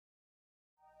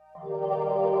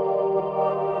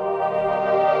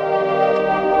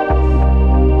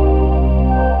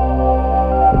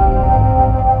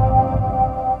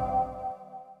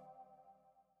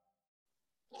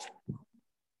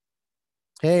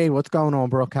Hey, what's going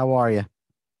on, Brooke? How are you?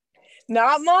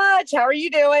 Not much. How are you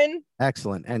doing?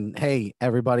 Excellent. And hey,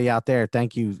 everybody out there,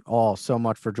 thank you all so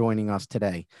much for joining us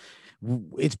today.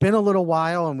 It's been a little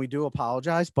while and we do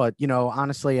apologize, but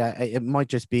honestly, it might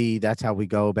just be that's how we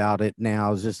go about it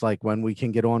now. It's just like when we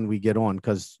can get on, we get on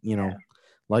because, Yeah.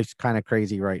 life's kind of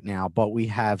crazy right now, but we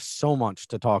have so much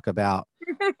to talk about.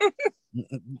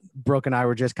 Brooke and I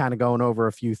were just kind of going over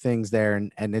a few things there,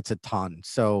 and it's a ton.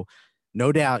 So,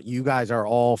 no doubt you guys are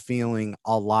all feeling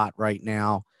a lot right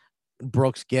now.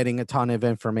 Brooks getting a ton of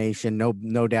information.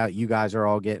 No doubt you guys are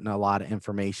all getting a lot of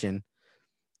information.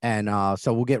 And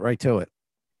so we'll get right to it.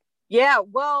 Yeah,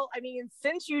 well, I mean,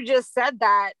 since you just said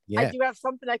that, I Yeah. do have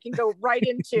something I can go right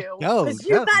into Go, because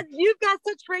you've go. got you've got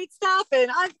such great stuff,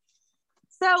 and I'm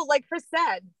so like Chris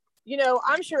said,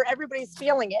 I'm sure everybody's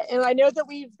feeling it, and I know that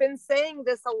we've been saying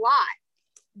this a lot.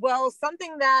 Well,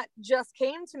 something that just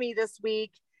came to me this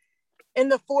week in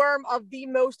the form of the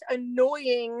most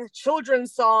annoying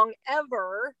children's song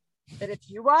ever. That if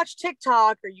you watch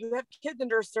TikTok or you have kids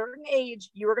under a certain age,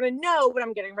 you are going to know what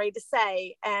I'm getting ready to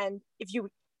say. And if you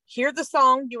hear the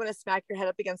song, you want to smack your head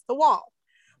up against the wall.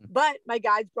 But my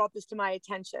guides brought this to my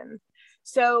attention.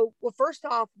 So, well, first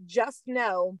off, just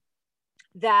know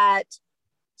that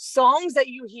songs that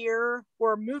you hear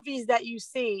or movies that you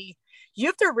see, you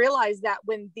have to realize that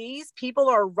when these people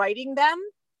are writing them,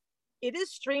 it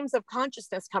is streams of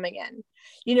consciousness coming in.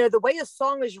 The way a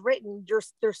song is written,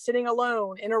 they're sitting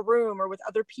alone in a room or with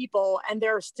other people and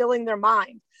they're stilling their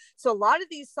mind. So a lot of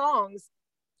these songs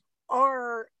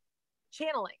are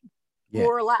channeling, Yeah.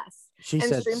 more or less, She and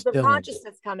said streams of stilling.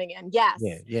 consciousness coming in. Yes.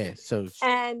 Yeah, yeah. So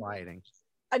And quieting.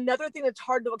 another thing that's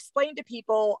hard to explain to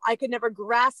people, I could never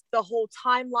grasp the whole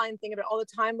timeline thing about all the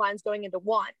timelines going into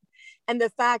one. And the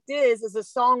fact is a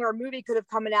song or a movie could have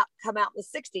come out in the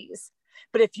 60s.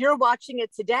 But if you're watching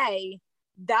it today,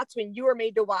 that's when you were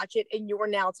made to watch it in your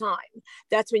now time.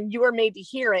 That's when you were made to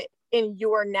hear it in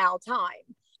your now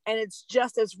time. And it's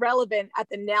just as relevant at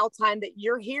the now time that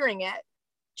you're hearing it.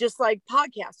 Just like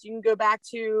podcasts, you can go back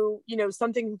to,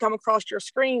 something can come across your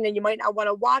screen and you might not want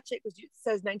to watch it because it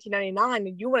says 1999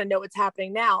 and you want to know what's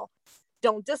happening now.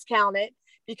 Don't discount it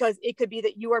because it could be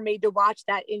that you are made to watch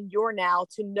that in your now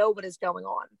to know what is going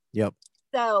on. Yep.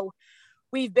 So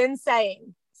we've been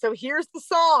saying, so here's the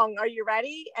song. Are you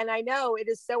ready? And I know it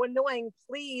is so annoying.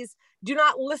 Please do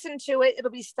not listen to it. It'll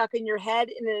be stuck in your head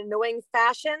in an annoying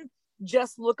fashion.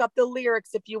 Just look up the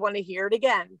lyrics if you want to hear it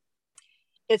again.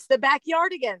 It's the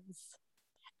Backyardigans.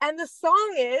 And the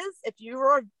song is, if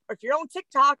you're on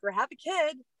TikTok or have a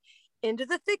kid, into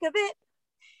the thick of it,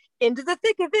 into the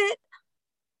thick of it.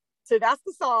 So that's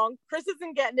the song. Chris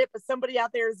isn't getting it, but somebody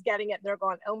out there is getting it. And they're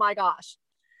going, oh my gosh.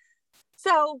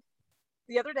 So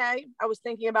the other day I was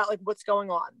thinking about like what's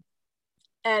going on.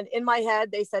 And in my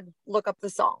head, they said, look up the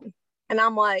song. And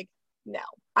I'm like, no,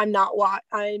 I'm not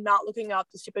looking up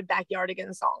the stupid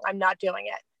Backyardigans song. I'm not doing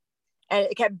it. And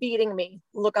it kept beating me.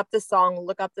 Look up the song,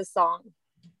 look up the song.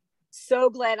 So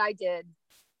glad I did.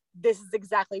 This is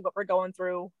exactly what we're going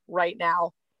through right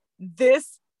now.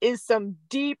 This is some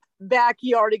deep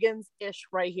Backyardigans-ish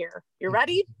right here. You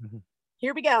ready?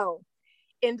 Here we go.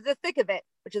 Into the thick of it,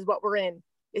 which is what we're in.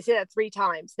 They say that 3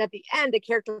 times. And at the end, the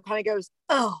character kind of goes,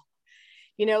 oh,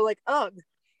 like, ugh.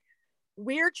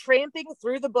 We're tramping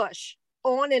through the bush.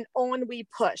 On and on we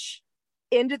push.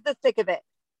 Into the thick of it.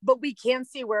 But we can't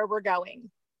see where we're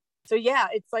going. So yeah,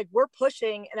 it's like we're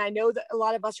pushing. And I know that a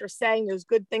lot of us are saying there's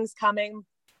good things coming.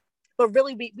 But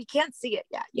really, we can't see it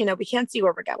yet. We can't see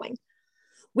where we're going.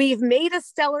 We've made a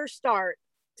stellar start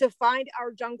to find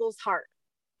our jungle's heart.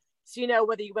 So,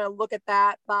 whether you want to look at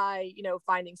that by,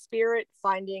 finding spirit,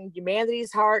 finding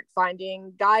humanity's heart,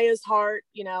 finding Gaia's heart,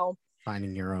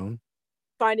 Finding your own.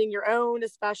 finding your own,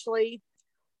 especially.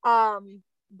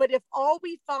 But if all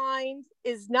we find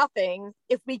is nothing,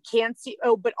 if we can't see,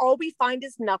 but all we find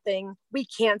is nothing, we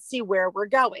can't see where we're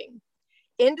going.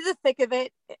 Into the thick of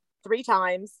it 3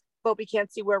 times, but we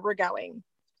can't see where we're going.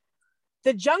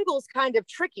 The jungle's kind of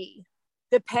tricky.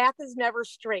 The path is never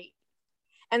straight.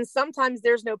 And sometimes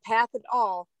there's no path at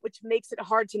all, which makes it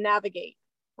hard to navigate,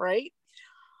 right?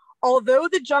 Although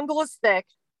the jungle is thick,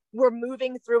 we're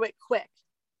moving through it quick,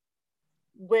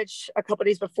 which a couple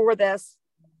days before this,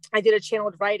 I did a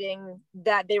channeled writing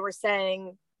that they were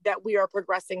saying that we are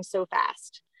progressing so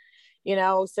fast,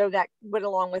 so that went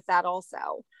along with that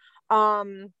also.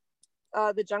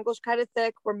 The jungle's kind of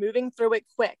thick. We're moving through it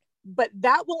quick, but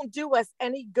that won't do us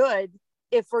any good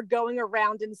if we're going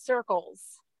around in circles.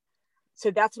 So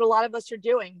that's what a lot of us are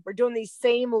doing. We're doing these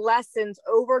same lessons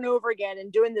over and over again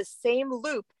and doing the same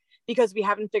loop because we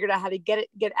haven't figured out how to get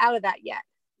out of that yet.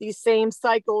 These same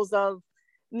cycles of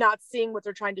not seeing what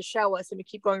they're trying to show us, and we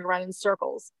keep going around in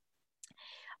circles.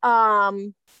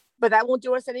 But that won't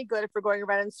do us any good if we're going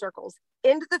around in circles.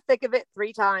 Into the thick of it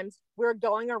 3 times. We're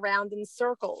going around in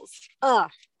circles.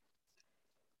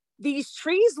 These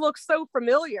trees look so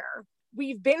familiar.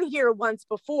 We've been here once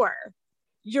before.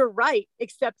 You're right,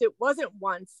 except it wasn't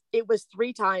once. It was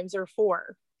 3 times or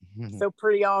 4. So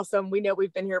pretty awesome. We know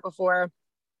we've been here before.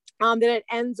 Then it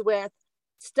ends with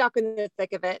stuck in the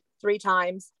thick of it 3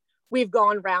 times. We've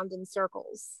gone round in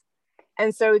circles.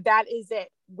 And so that is it.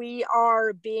 We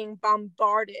are being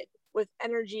bombarded with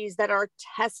energies that are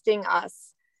testing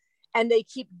us. And they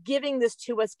keep giving this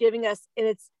to us, giving us, and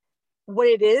it's what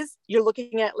it is. You're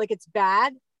looking at like it's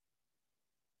bad.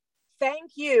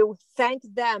 Thank you. Thank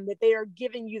them that they are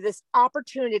giving you this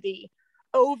opportunity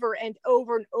over and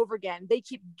over and over again. They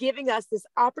keep giving us this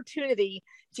opportunity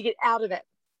to get out of it.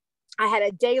 I had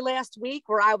a day last week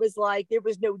where I was like, there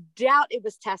was no doubt it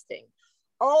was testing.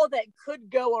 All that could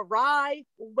go awry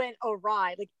went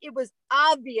awry. Like it was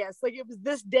obvious. Like it was,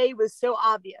 this day was so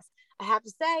obvious. I have to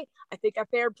say, I think I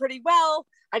fared pretty well.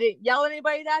 I didn't yell at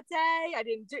anybody that day. I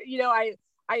didn't do,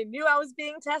 I knew I was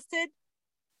being tested.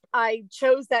 I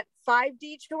chose that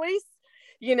 5D choice,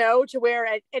 to where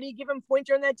at any given point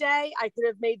during that day, I could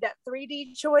have made that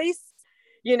 3D choice,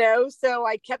 so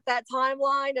I kept that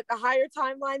timeline at the higher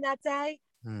timeline that day.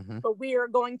 But we are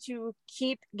going to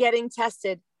keep getting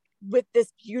tested with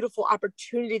this beautiful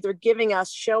opportunity they're giving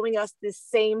us, showing us this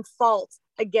same fault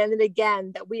again and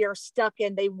again that we are stuck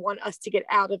in. They want us to get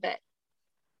out of it.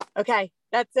 Okay,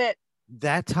 that's it.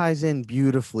 That ties in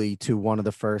beautifully to one of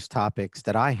the first topics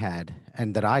that I had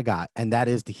and that I got, and that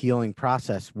is the healing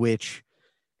process, which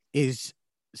is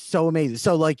so amazing.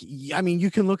 So like, I mean, you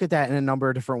can look at that in a number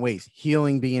of different ways.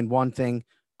 Healing being one thing,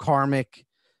 karmic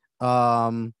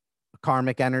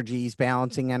energies,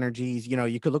 balancing energies,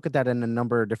 you could look at that in a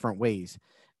number of different ways.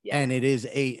 Yeah. And it is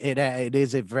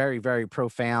a very, very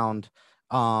profound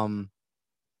song.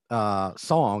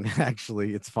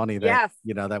 Actually, it's funny that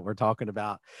that we're talking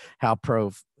about how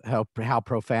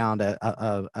profound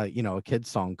a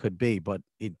kid's song could be, but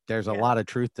there's a lot of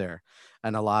truth there,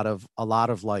 and a lot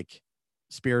of like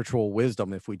spiritual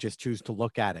wisdom if we just choose to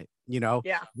look at it.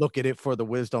 Look at it for the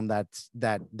wisdom that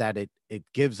it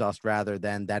gives us, rather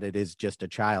than that it is just a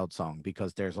child song,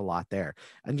 because there's a lot there.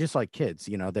 And just like kids,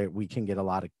 we can get a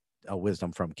lot of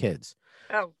wisdom from kids.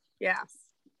 Oh yes.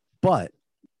 But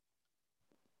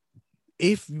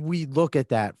if we look at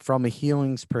that from a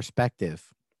healing's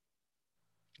perspective,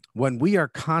 when we are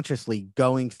consciously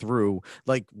going through,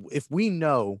 like if we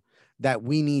know that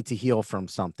we need to heal from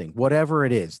something, whatever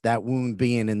it is, that wound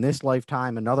being in this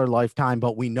lifetime, another lifetime,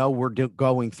 but we know we're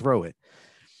going through it.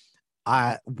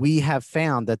 We have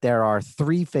found that there are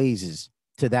 3 phases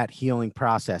to that healing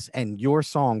process. And your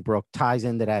song, Brooke, ties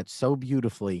into that so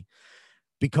beautifully,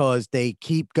 because they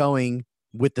keep going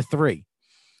with the 3.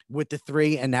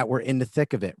 And that we're in the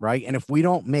thick of it, right? And if we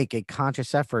don't make a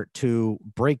conscious effort to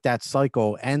break that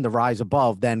cycle and the rise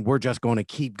above, then we're just going to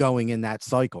keep going in that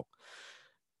cycle.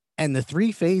 And the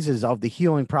 3 phases of the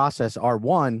healing process are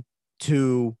 1,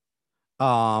 to,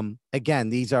 again,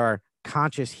 these are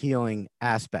conscious healing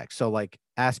aspects. So like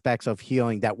aspects of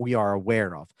healing that we are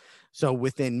aware of. So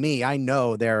within me, I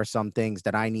know there are some things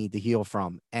that I need to heal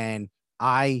from. And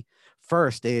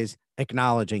first is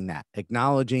acknowledging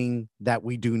that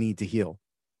we do need to heal.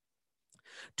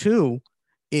 2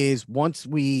 is, once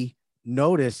we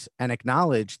notice and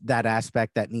acknowledge that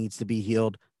aspect that needs to be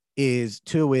healed, is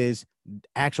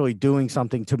actually doing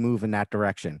something to move in that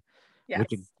direction. Yes.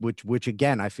 Which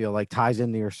again, I feel like ties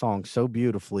into your song so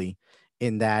beautifully,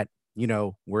 in that,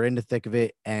 we're in the thick of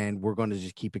it and we're going to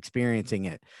just keep experiencing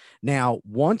it. Now,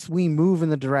 once we move in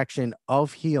the direction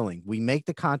of healing, we make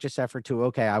the conscious effort to,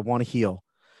 okay, I want to heal.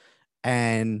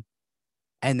 And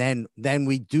then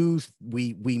we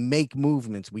make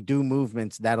movements, we do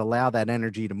movements that allow that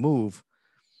energy to move,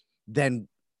 then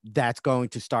that's going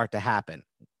to start to happen.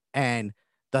 And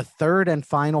the 3rd and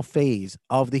final phase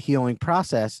of the healing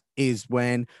process is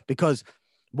because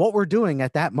what we're doing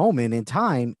at that moment in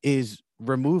time is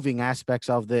removing aspects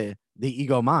of the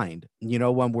ego mind.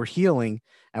 When we're healing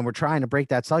and we're trying to break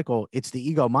that cycle, it's the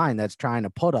ego mind that's trying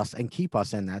to put us and keep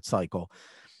us in that cycle.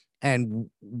 And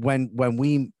when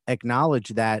we acknowledge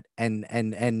that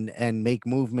and make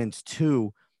movements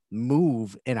to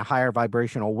move in a higher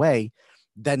vibrational way,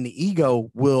 then the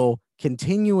ego will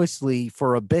continuously,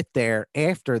 for a bit there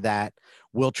after that,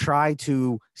 will try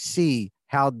to see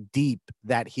how deep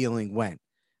that healing went.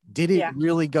 Did it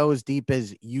really go as deep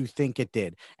as you think it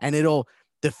did? And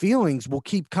the feelings will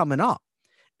keep coming up.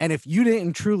 And if you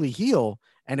didn't truly heal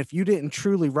And if you didn't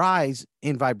truly rise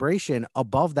in vibration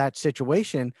above that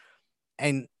situation,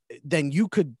 and then you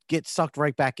could get sucked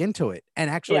right back into it and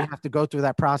actually have to go through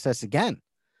that process again.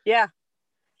 Yeah.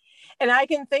 And I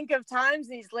can think of times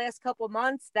these last couple of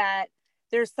months that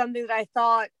there's something that I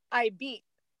thought I beat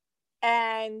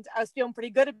and I was feeling pretty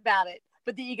good about it.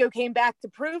 But the ego came back to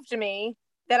prove to me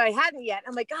that I hadn't yet.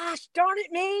 I'm like, gosh, darn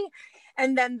it, me.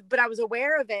 And then, but I was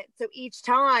aware of it. So each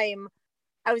time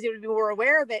I was able to be more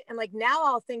aware of it. And like now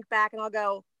I'll think back and I'll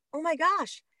go, oh my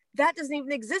gosh, that doesn't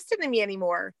even exist in me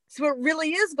anymore. So it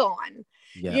really is gone.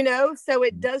 You know, so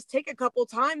it does take a couple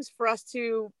times for us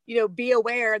to, you know, be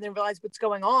aware and then realize what's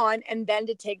going on. And then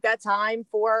to take that time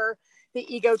for the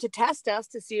ego to test us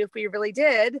to see if we really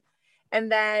did. And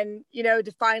then, you know,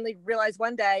 to finally realize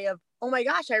one day of, oh my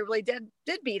gosh, I really did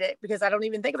beat it because I don't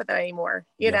even think about that anymore,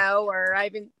 you know, or I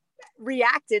haven't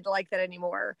reacted like that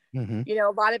anymore. You know,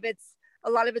 a lot of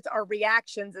it's our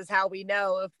reactions is how we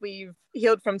know if we've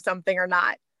healed from something or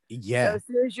not. So as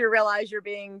soon as you realize you're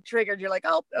being triggered, you're like,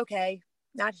 oh, okay,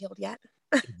 not healed yet.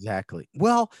 Exactly.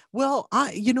 Well,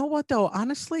 you know what though?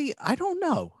 Honestly, I don't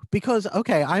know because,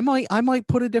 okay, I might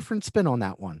put a different spin on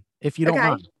that one if you don't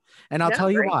mind. And I'll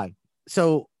tell you why.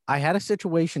 So I had a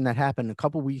situation that happened a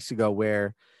couple weeks ago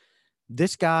where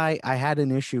this guy I had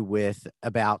an issue with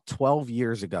about 12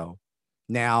 years ago.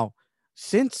 Now,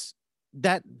 since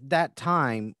that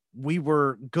time, we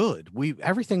were good.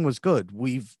 Everything was good.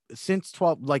 We've since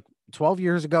 12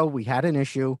 years ago, we had an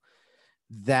issue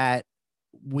that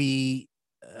we,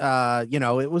 you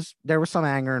know, there was some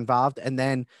anger involved. And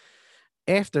then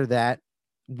after that,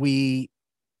 you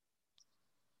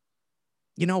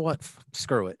know what?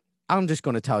 Screw it. I'm just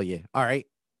going to tell you. All right.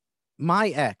 My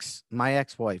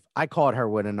ex-wife, I caught her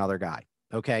with another guy.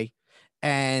 Okay.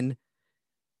 And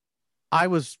I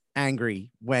was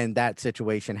angry when that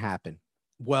situation happened.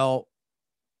 Well,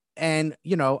 and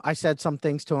you know, I said some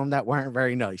things to him that weren't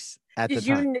very nice at the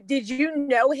time. Did you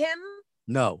know him?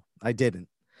 No, I didn't.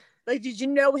 Like, did you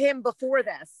know him before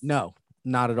this? No,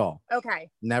 not at all.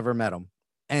 Okay. Never met him.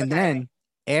 And then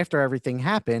after everything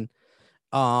happened,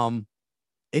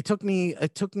 it took me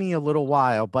a little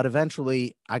while, but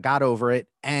eventually I got over it.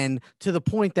 And to the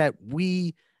point that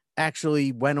we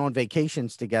actually went on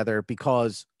vacations together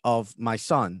because of my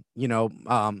son. You know,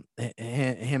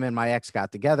 him and my ex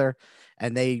got together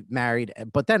and they married,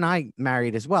 but then I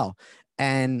married as well.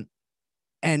 And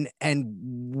when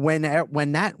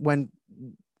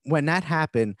that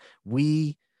happened,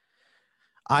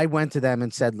 I went to them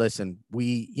and said, listen,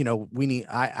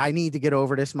 I need to get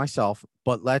over this myself,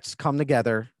 but let's come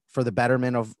together for the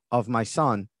betterment of my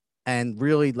son. And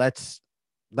really let's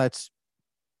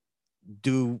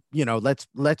do, you know,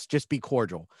 let's just be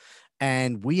cordial.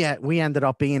 And we ended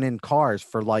up being in cars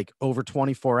for like over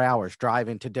 24 hours,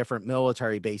 driving to different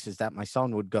military bases that my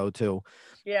son would go to,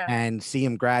 and see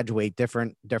him graduate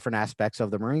different aspects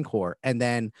of the Marine Corps. And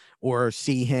then, or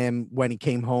see him when he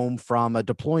came home from a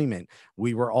deployment.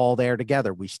 We were all there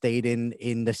together. We stayed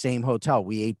in the same hotel.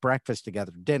 We ate breakfast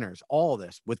together, dinners, all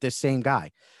this with this same guy.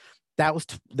 That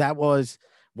was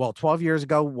well, 12 years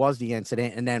ago was the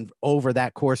incident. And then over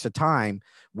that course of time,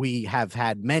 we have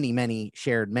had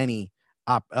shared many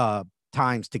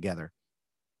times together.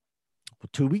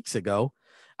 2 weeks ago,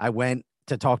 I went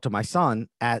to talk to my son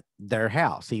at their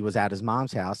house. He was at his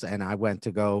mom's house, and I went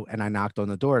to go and I knocked on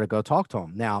the door to go talk to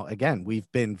him. Now, again,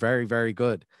 we've been very, very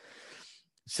good.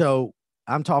 So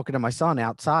I'm talking to my son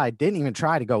outside, didn't even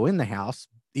try to go in the house,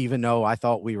 even though I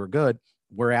thought we were good.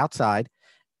 We're outside,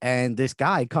 and this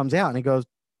guy comes out and he goes,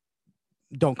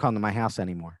 don't come to my house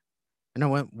anymore. And I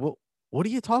went, well, what are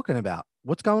you talking about?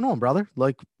 What's going on, brother?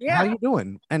 Like, how you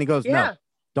doing? And he goes, no,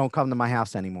 don't come to my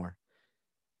house anymore.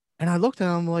 And I looked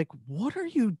at him like, what are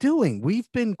you doing?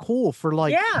 We've been cool for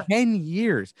like 10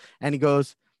 years. And he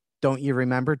goes, don't you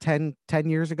remember 10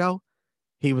 years ago?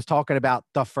 He was talking about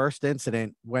the first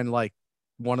incident when, like,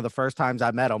 one of the first times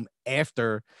I met him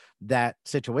after that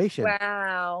situation.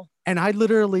 Wow. And I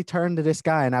literally turned to this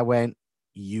guy and I went,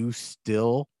 you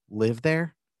still live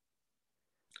there?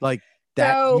 Like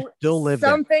that, so you still live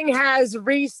something there. Has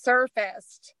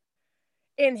resurfaced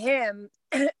in him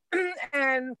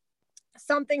and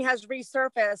something has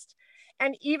resurfaced.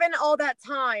 And even all that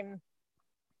time,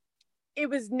 it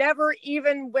was never,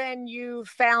 even when you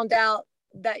found out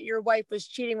that your wife was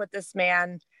cheating with this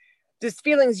man, these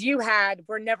feelings you had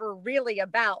were never really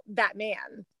about that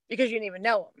man because you didn't even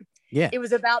know him. Yeah. It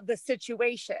was about the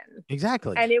situation.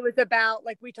 Exactly. And it was about,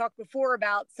 like we talked before,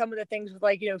 about some of the things with,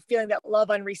 like, you know, feeling that love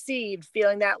unreceived,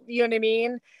 feeling that, you know what I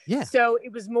mean? Yeah. So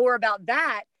it was more about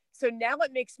that. So now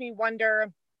it makes me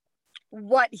wonder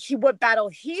what battle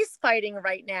he's fighting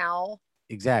right now.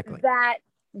 Exactly. That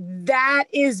that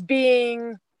is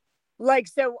being like,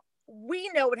 so we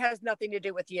know it has nothing to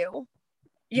do with you.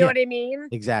 You know Yeah, what I mean?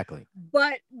 exactly.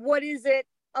 But what is it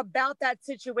about that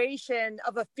situation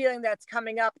of a feeling that's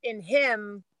coming up in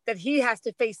him that he has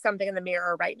to face something in the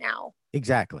mirror right now?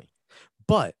 Exactly.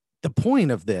 But the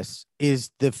point of this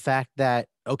is the fact that,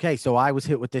 okay, so I was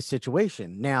hit with this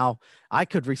situation. Now, I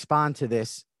could respond to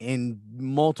this in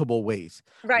multiple ways,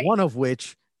 Right. one of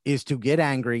which is to get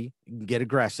angry, get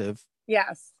aggressive,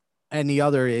 Yes. and the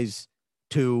other is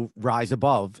to rise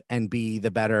above and be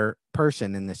the better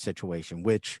person in this situation,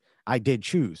 which I did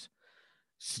choose.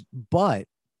 But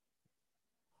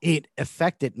it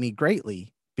affected me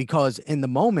greatly because in the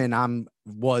moment I'm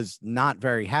was not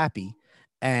very happy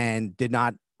and did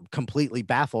not completely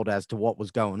baffled as to what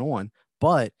was going on.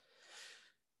 But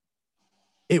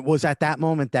it was at that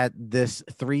moment that this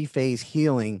three-phase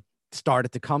healing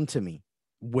started to come to me,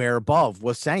 where above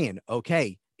was saying,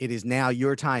 okay, it is now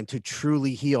your time to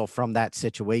truly heal from that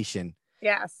situation.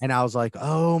 Yes. And I was like,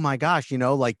 oh my gosh,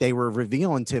 like they were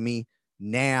revealing to me,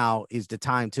 now is the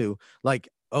time to, like,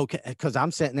 okay, because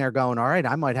I'm sitting there going, all right,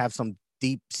 I might have some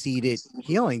deep seated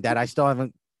healing that I still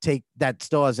haven't that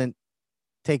still hasn't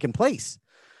taken place.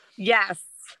 Yes.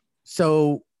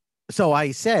 So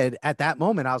I said at that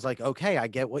moment, I was like, okay, I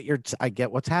get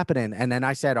what's happening. And then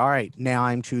I said, all right, now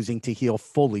I'm choosing to heal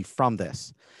fully from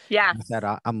this. Yes. I said,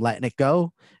 I'm letting it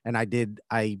go. And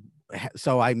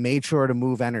so I made sure to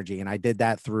move energy, and I did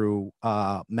that through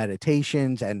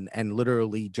meditations and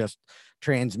literally just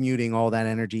transmuting all that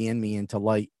energy in me into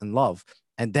light and love.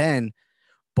 And then,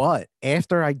 but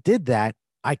after I did that,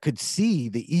 I could see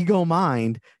the ego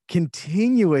mind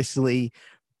continuously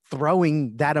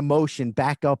throwing that emotion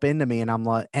back up into me, and I'm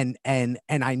like, and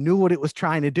I knew what it was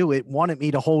trying to do. It wanted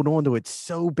me to hold on to it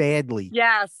so badly.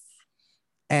 Yes.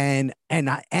 And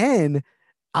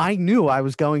I knew I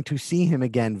was going to see him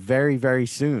again very, very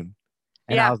soon.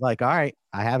 And I Yeah. was like, all right,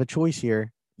 I have a choice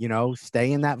here,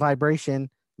 stay in that vibration,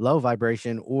 low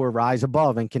vibration, or rise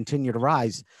above and continue to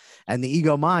rise. And the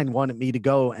ego mind wanted me to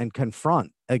go and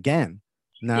confront again.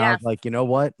 Now I was Yes. like, you know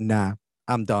what? Nah,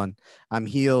 I'm done. I'm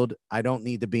healed. I don't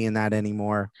need to be in that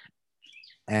anymore.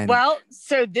 And Well,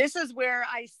 so this is where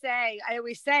I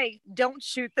always say, don't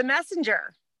shoot the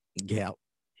messenger. yeah,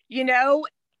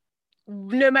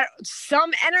 No matter,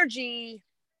 some energy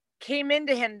came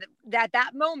into him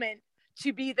that moment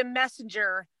to be the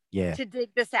messenger yeah, to dig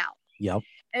this out. yep,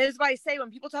 And this is why I say, when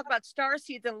people talk about star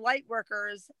seeds and light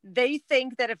workers, they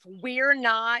think that if we're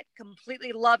not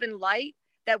completely love and light,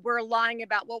 that we're lying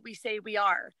about what we say we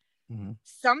are. mm-hmm.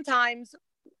 Sometimes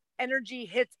energy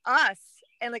hits us.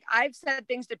 And like, I've said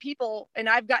things to people and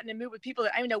I've gotten to move with people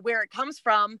that I don't know where it comes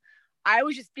from. I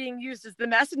was just being used as the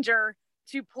messenger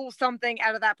to pull something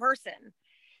out of that person.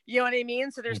 You know what I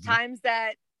mean? So there's Mm-hmm. times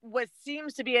that what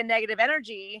seems to be a negative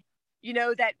energy,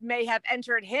 that may have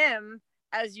entered him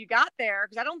as you got there.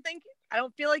 Cause I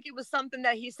don't feel like it was something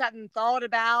that he sat and thought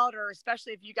about, or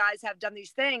especially if you guys have done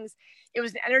these things, it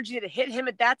was an energy that hit him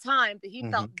at that time, that he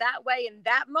Mm-hmm. felt that way in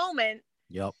that moment,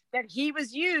 Yep, that he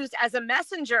was used as a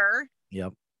messenger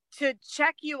yep, to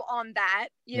check you on that.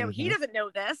 He mm-hmm. doesn't know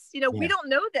this. We Yeah, don't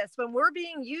know this when we're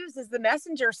being used as the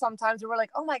messenger. Sometimes we're like,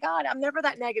 oh my God, I'm never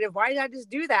that negative. Why did I just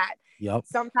do that? yep,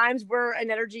 Sometimes an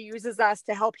energy uses us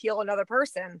to help heal another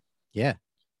person. yeah.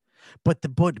 But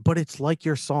it's like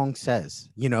your song says,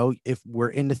 if we're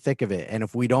in the thick of it, and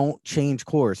if we don't change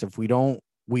course, if we don't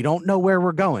know where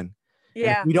we're going, and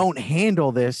if Yeah. we don't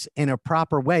handle this in a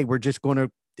proper way,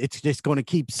 it's just going to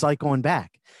keep cycling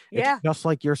back. It's Yeah. just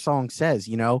like your song says,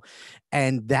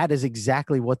 and that is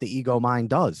exactly what the ego mind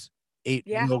does. It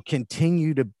Yeah. will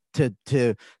continue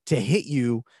to hit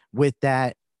you with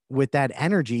that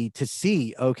energy to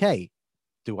see, okay,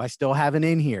 do I still have it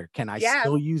in here? Can I Yeah.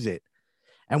 still use it?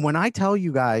 And when I tell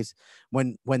you guys,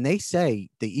 when they say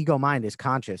the ego mind is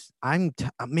conscious,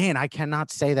 man, I cannot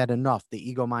say that enough. The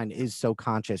ego mind is so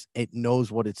conscious. It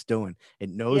knows what it's doing. It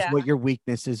knows Yeah. what your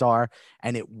weaknesses are,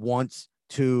 and it wants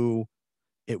to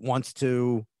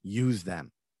use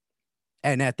them.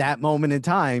 And at that moment in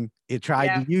time, it tried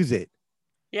Yeah. to use it.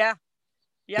 Yeah.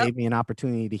 Yep. Gave me an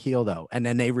opportunity to heal, though. And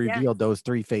then they Yeah. revealed those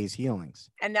three-phase healings.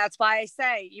 And that's why I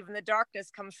say even the darkness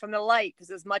comes from the light,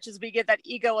 because as much as we give that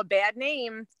ego a bad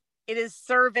name, it is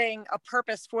serving a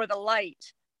purpose for the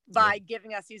light by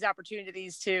giving us these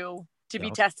opportunities to be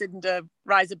Yep. tested and to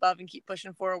rise above and keep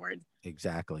pushing forward.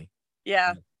 Exactly.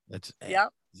 Yeah. That's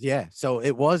Yep. yeah. So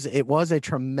it was a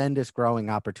tremendous growing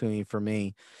opportunity for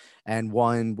me, and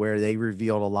one where they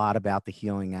revealed a lot about the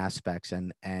healing aspects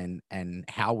and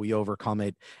how we overcome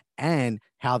it, and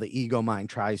how the ego mind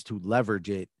tries to leverage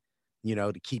it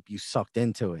to keep you sucked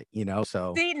into it,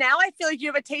 so. See, now I feel like you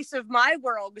have a taste of my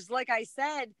world, because like I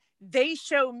said, they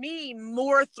show me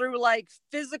more through like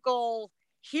physical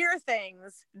hear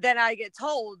things than I get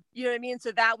told. You know what I mean?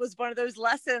 So that was one of those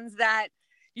lessons that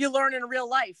you learn in real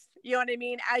life. You know what I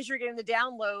mean? As you're getting the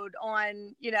download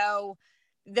on,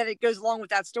 that it goes along with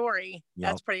that story. Yep.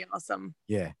 That's pretty awesome.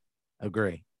 Yeah,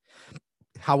 agree.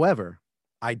 However,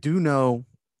 I do know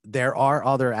there are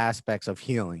other aspects of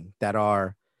healing that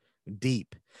are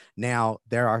deep. Now,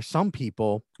 there are some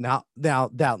people now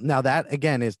that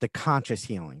again is the conscious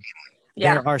healing.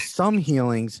 Yeah. There are some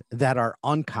healings that are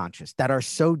unconscious, that are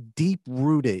so deeply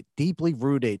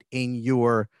rooted in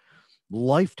your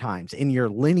lifetimes, in your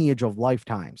lineage of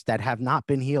lifetimes, that have not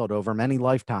been healed over many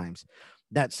lifetimes,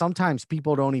 that sometimes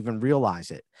people don't even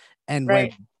realize it. And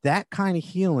Right. when that kind of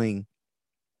healing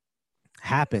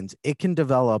happens, it can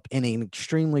develop in an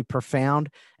extremely profound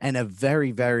and a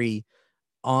very, very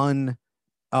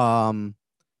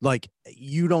like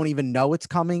you don't even know it's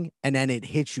coming, and then it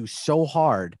hits you so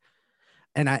hard.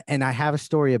 And I have a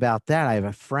story about that. I have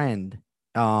a friend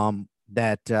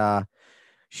that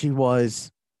she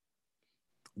was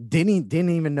didn't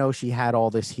even know she had all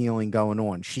this healing going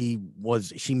on. She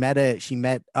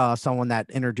met someone that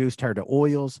introduced her to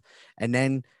oils, and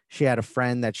then she had a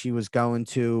friend that she was going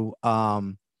to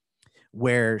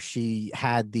where she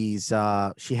had this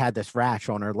rash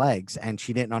on her legs, and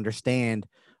she didn't understand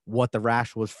what the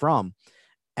rash was from.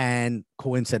 And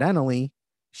coincidentally,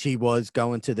 she was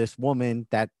going to this woman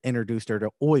that introduced her to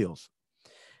oils.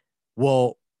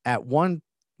 Well, at one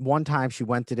time she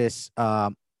went to this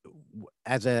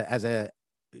as a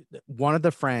one of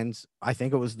the friends, I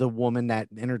think it was the woman that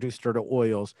introduced her to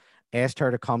oils, asked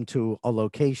her to come to a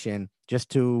location just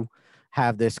to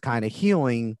have this kind of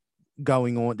healing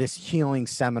going on, this healing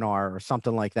seminar or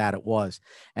something like that it was.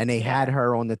 And they had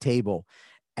her on the table,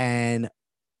 and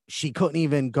she couldn't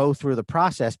even go through the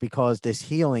process because this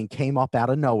healing came up out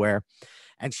of nowhere.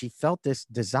 And she felt this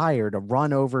desire to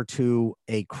run over to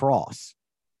a cross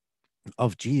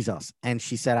of Jesus. And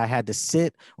she said, I had to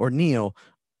sit or kneel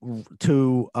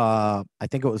to I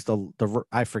think it was the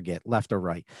I forget, left or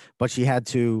right, but she had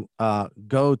to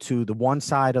go to the one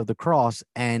side of the cross,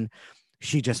 and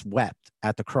she just wept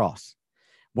at the cross.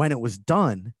 When it was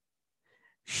done,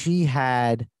 she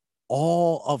had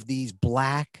all of these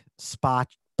black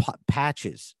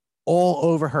patches all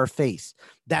over her face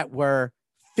that were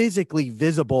physically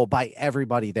visible by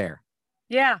everybody there.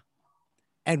 Yeah.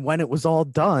 And when it was all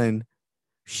done,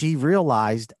 she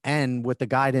realized, and with the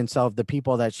guidance of the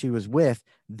people that she was with,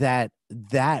 that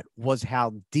was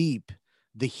how deep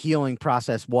the healing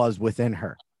process was within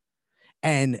her.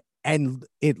 And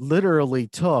it literally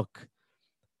took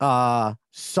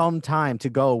some time to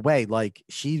go away. Like,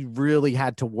 she really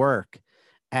had to work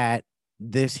at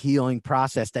this healing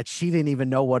process that she didn't even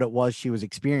know what it was she was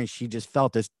experiencing. She just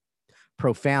felt this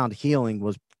profound healing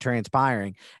was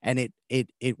transpiring, and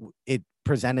it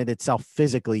presented itself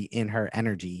physically in her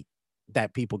energy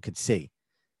that people could see.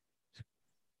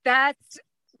 That's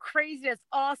crazy. That's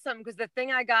awesome. Because the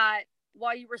thing I got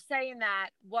while you were saying that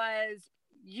was,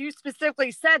 you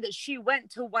specifically said that she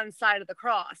went to one side of the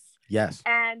cross. Yes.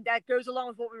 And that goes along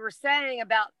with what we were saying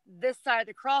about this side of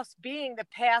the cross being the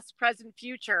past, present,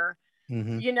 future,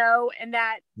 and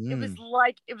that it was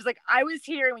like I was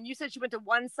hearing when you said she went to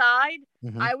one side,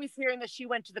 I was hearing that she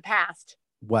went to the past.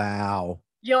 Wow.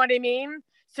 You know what I mean?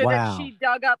 So that she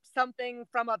dug up something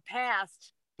from a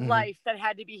past life that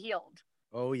had to be healed.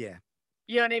 Oh, yeah.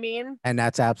 You know what I mean? And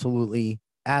that's absolutely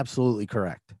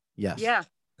correct. Yes. Yeah.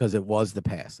 Because it was a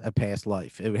past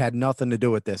life. It had nothing to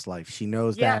do with this life. She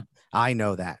knows that. I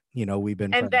know that. We've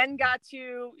been and then got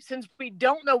to, since we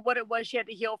don't know what it was she had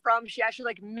to heal from, she actually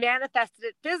like manifested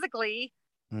it physically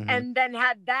and then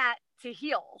had that to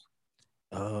heal.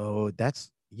 Oh, that's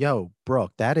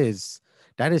Brooke. That is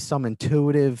some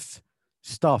intuitive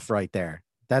stuff right there.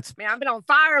 That's, man, I've been on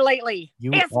fire lately.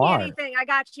 Ask me anything. I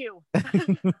got you.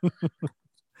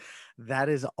 That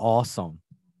is awesome.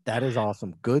 That is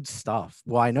awesome. Good stuff.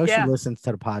 Well, I know she listens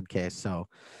to the podcast, so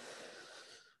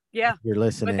you're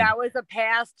listening. But that was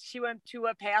she went to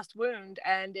a past wound,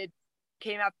 and it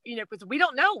came up, because we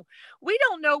don't know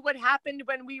what happened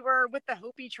when we were with the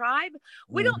Hopi tribe.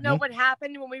 We don't know what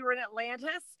happened when we were in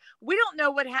Atlantis. We don't know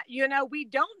we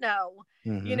don't know.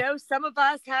 Some of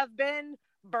us have been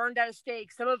burned at a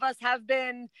stake. Some of us have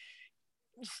been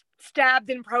stabbed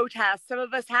in protest. Some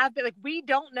of us have been, like, we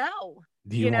don't know.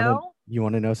 You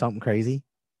want to know something crazy?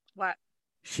 What?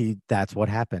 That's what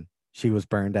happened. She was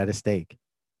burned at a stake.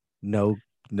 No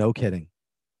kidding.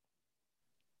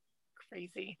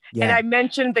 crazy. Yeah. And I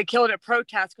mentioned the Killed It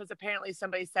protest because apparently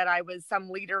somebody said I was some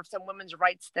leader of some women's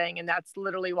rights thing. And that's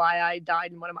literally why I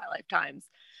died in one of my lifetimes.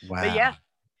 Wow. But yeah.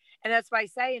 And that's why I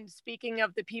say, and speaking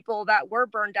of the people that were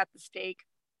burned at the stake,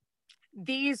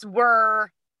 these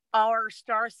were our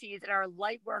star seeds and our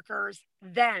light workers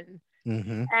then.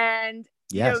 Mm-hmm. And,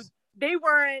 you know, they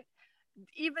weren't,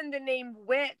 even the name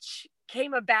witch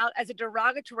came about as a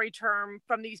derogatory term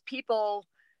from these people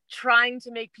trying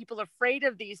to make people afraid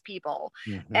of these people.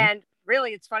 Mm-hmm. And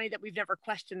really, it's funny that we've never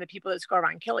questioned the people that go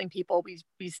around killing people.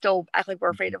 We still act like we're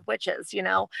afraid of witches, you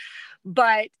know,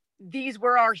 but these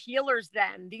were our healers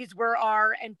then. These were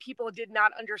our, and people did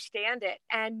not understand it.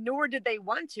 And nor did they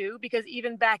want to, because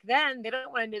even back then, they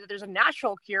don't want to know that there's a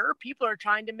natural cure. People are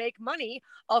trying to make money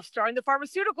off starting the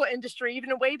pharmaceutical industry,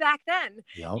 even way back then,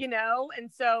 you know? And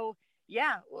so,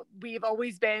 yeah, we've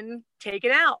always been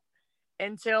taken out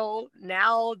until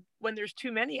now when there's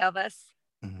too many of us.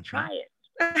 Mm-hmm. Try it.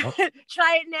 Oh.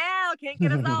 Try it now. Can't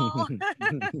get us all.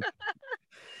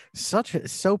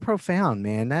 So profound,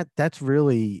 man. That's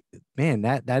really, man,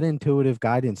 that intuitive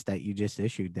guidance that you just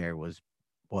issued there was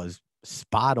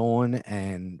spot on,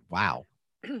 and wow,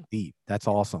 deep. That's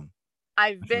awesome.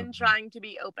 I've been trying to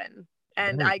be open,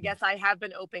 and I guess I have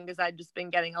been open because I've just been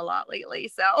getting a lot lately.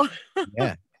 So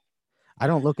yeah, I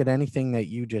don't look at anything that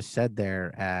you just said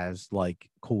there as like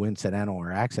coincidental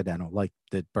or accidental, like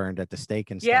that burned at the stake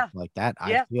and stuff like that.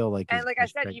 I feel like, and like I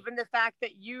said, even the fact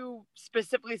that you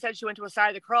specifically said she went to a side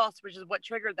of the cross, which is what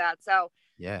triggered that. So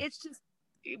yeah, it's just,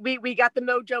 we got the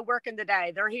mojo working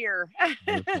today. They're here.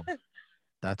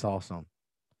 That's awesome.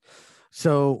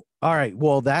 So, all right.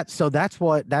 Well, that's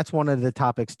one of the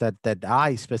topics that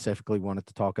I specifically wanted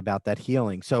to talk about, that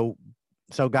healing. So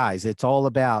guys, it's all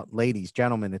about, ladies,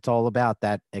 gentlemen, it's all about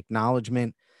that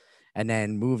acknowledgement, and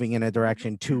then moving in a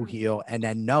direction to heal, and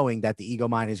then knowing that the ego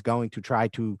mind is going to try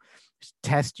to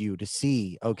test you to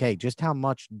see, okay, just how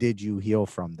much did you heal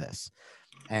from this?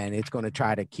 And it's going to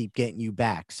try to keep getting you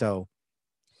back. So,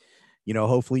 you know,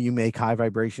 hopefully you make high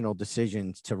vibrational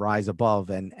decisions to rise above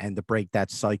and to break that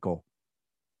cycle.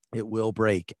 It will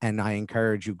break. And I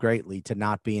encourage you greatly to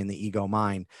not be in the ego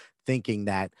mind, thinking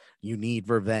that you need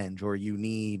revenge or you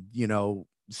need, you know,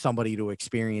 somebody to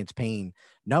experience pain,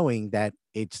 knowing that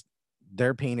it's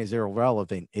their pain is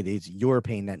irrelevant. It is your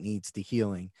pain that needs the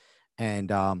healing, and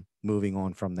moving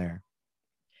on from there.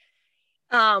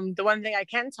 The one thing I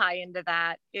can tie into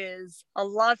that is a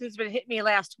lot has been hitting me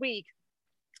last week,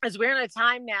 as we're in a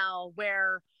time now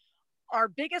where our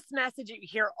biggest message that you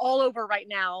hear all over right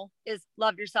now is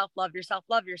love yourself, love yourself,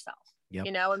 love yourself. Yep.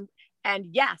 You know, and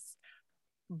yes,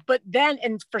 but then,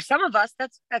 and for some of us,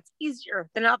 that's easier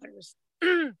than others.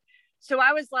 So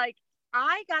I was like,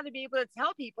 I got to be able to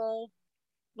tell people,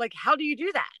 like, how do you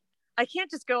do that? I can't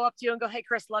just go up to you and go, hey,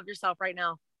 Chris, love yourself right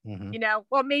now. Mm-hmm. You know,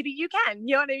 well, maybe you can,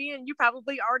 you know what I mean? And you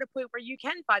probably are at a point where you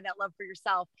can find that love for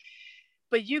yourself,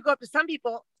 but you go up to some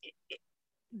people,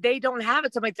 they don't have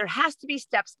it. So I'm like, there has to be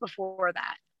steps before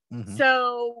that. Mm-hmm.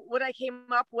 So what I came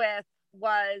up with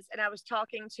was, and I was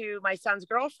talking to my son's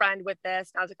girlfriend with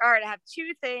this, and I was like, all right, I have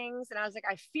two things. And I was like,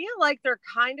 I feel like they're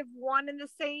kind of one and the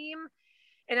same.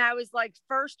 And I was like,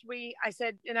 first I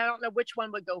said, and I don't know which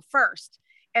one would go first.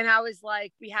 And I was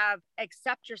like, we have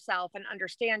accept yourself and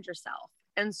understand yourself.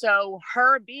 And so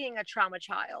her being a trauma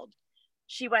child,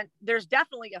 she went, there's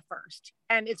definitely a first,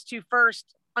 and it's to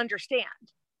first understand.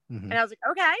 Mm-hmm. And I was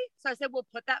like, okay. So I said, we'll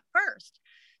put that first.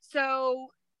 So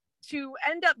to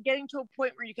end up getting to a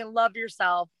point where you can love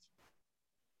yourself,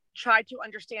 try to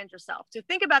understand yourself, to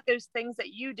think about those things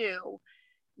that you do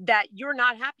that you're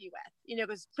not happy with, you know,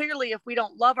 because clearly if we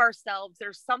don't love ourselves,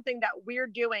 there's something that we're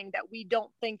doing that we don't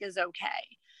think is okay.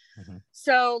 Mm-hmm.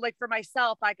 So like for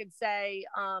myself, I could say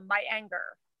my anger.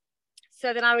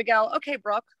 So then I would go, okay,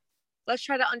 Brooke, let's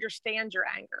try to understand your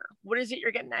anger. What is it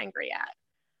you're getting angry at?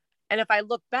 And if I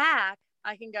look back,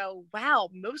 I can go, wow,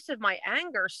 most of my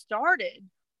anger started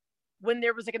when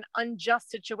there was like an unjust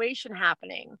situation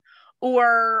happening,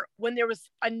 or when there was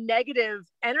a negative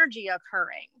energy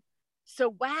occurring.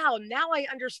 So, wow, now I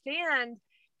understand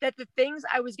that the things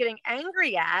I was getting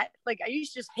angry at, like I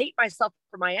used to just hate myself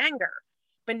for my anger.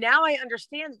 But now I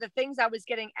understand that the things I was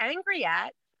getting angry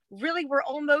at really were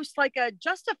almost like a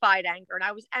justified anger. And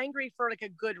I was angry for like a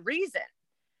good reason,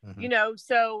 mm-hmm. you know,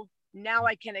 so now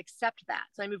I can accept that.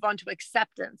 So I move on to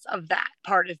acceptance of that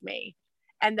part of me.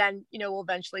 And then, you know, will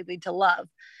eventually lead to love.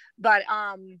 But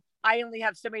I only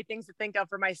have so many things to think of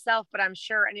for myself, but I'm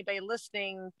sure anybody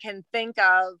listening can think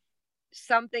of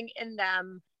something in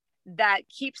them that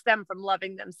keeps them from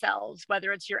loving themselves,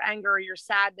 whether it's your anger or your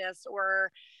sadness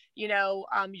or, you know,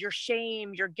 your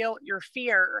shame, your guilt, your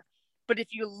fear. But if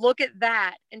you look at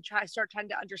that and start trying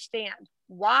to understand,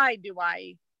 why do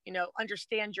I,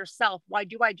 understand yourself? Why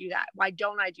do I do that? Why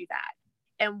don't I do that?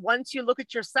 And once you look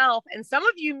at yourself, and some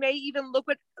of you may even look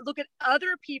at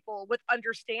other people with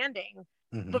understanding,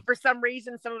 but for some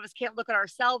reason, some of us can't look at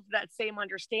ourselves with that same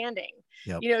understanding.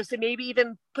 Yep. So maybe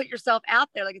even put yourself out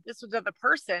there. Like, if this was another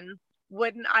person,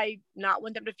 wouldn't I not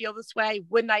want them to feel this way?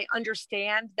 Wouldn't I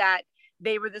understand that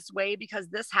they were this way because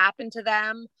this happened to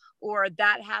them or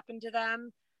that happened to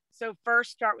them? So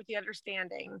first start with the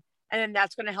understanding, and then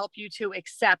that's going to help you to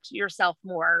accept yourself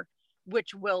more,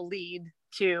 which will lead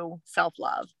to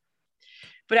self-love.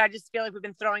 But I just feel like we've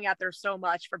been throwing out there so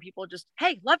much for people, just,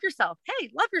 hey, love yourself. Hey,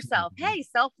 love yourself. Hey,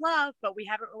 self-love. But we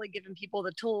haven't really given people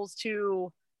the tools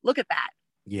to look at that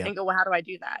and go, well, how do I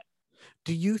do that?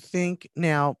 Do you think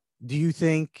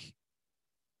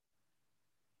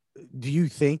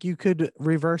you could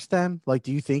reverse them? Like,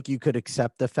 do you think you could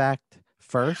accept the fact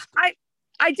first? I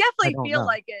definitely feel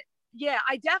like it. Yeah,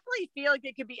 I definitely feel like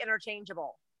it could be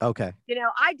interchangeable. Okay.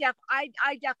 I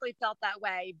definitely felt that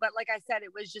way. But like I said, it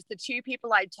was just the two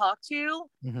people I talked to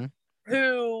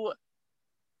who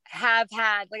have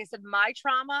had, like I said, my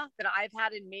trauma that I've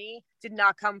had in me did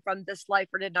not come from this life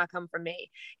or did not come from me.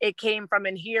 It came from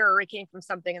in here, or it came from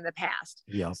something in the past.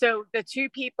 Yeah. So the two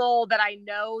people that I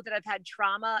know that have had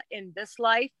trauma in this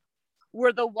life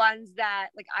were the ones that,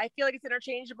 like, I feel like it's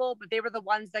interchangeable, but they were the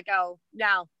ones that go,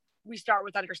 no, we start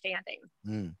with understanding.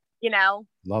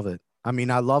 Love it. I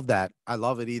mean, I love that. I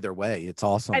love it either way. It's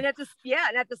awesome. And at the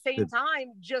same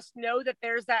time, just know that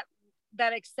there's that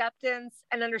acceptance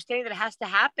and understanding that it has to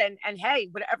happen. And hey,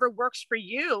 whatever works for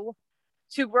you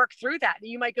to work through that.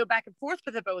 You might go back and forth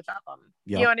with the both of them.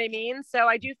 Yep. You know what I mean? So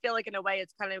I do feel like in a way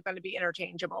it's kind of going to be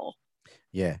interchangeable.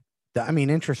 Yeah. I mean,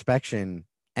 introspection,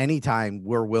 anytime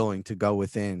we're willing to go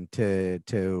within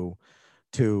to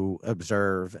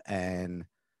observe and,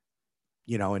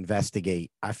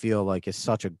 investigate, I feel like it's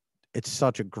such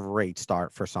a great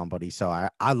start for somebody. So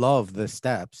I love the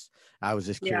steps. I was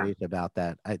just curious about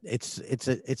that. It's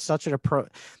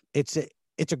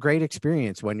a great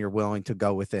experience when you're willing to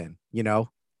go within,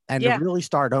 and to really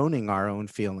start owning our own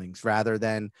feelings rather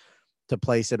than to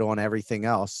place it on everything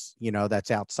else,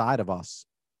 that's outside of us.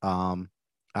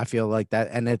 I feel like that.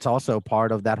 And it's also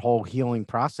part of that whole healing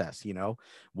process.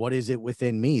 What is it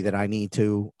within me that I need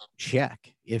to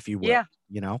check, if you will,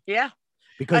 Yeah.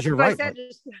 Because that's you're right.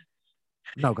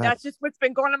 No, go ahead. That's just what's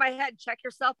been going in my head. Check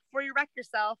yourself before you wreck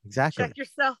yourself. Exactly. Check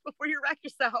yourself before you wreck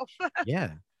yourself.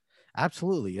 Yeah,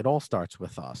 absolutely. It all starts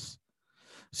with us.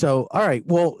 So, all right.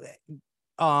 Well,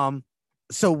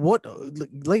 so what,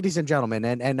 ladies and gentlemen,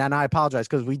 and I apologize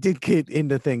because we did get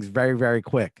into things very, very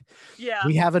quick. Yeah.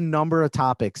 We have a number of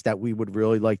topics that we would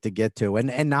really like to get to,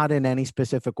 and not in any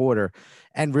specific order.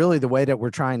 And really the way that we're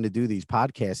trying to do these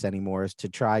podcasts anymore is to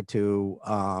try to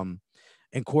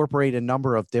incorporate a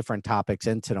number of different topics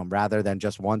into them rather than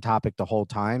just one topic the whole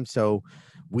time. So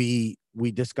we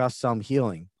discuss some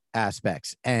healing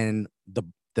aspects and the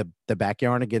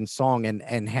Backyardigans song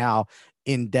and how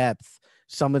in depth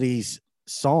some of these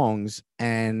songs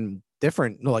and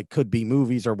different, like, could be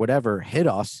movies or whatever, hit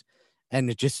us. And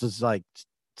it just was like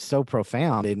so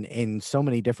profound in so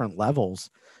many different levels.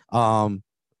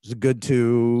 It's good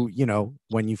to,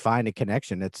 when you find a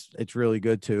connection, it's really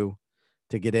good to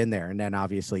get in there. And then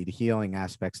obviously the healing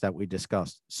aspects that we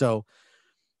discussed. So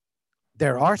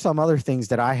there are some other things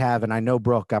that I have, and I know,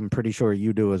 Brooke, I'm pretty sure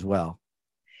you do as well.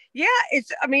 Yeah,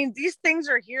 these things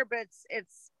are here, but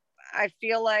I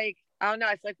feel like, I don't know,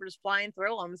 I feel like we're just flying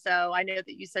through them. So I know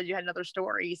that you said you had another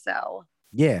story. So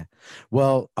yeah.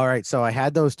 Well, all right. So I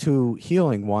had those two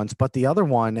healing ones, but the other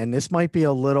one, and this might be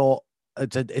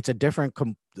it's a different,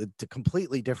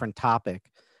 completely different topic,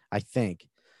 I think,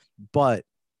 but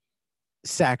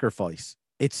sacrifice.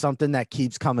 It's something that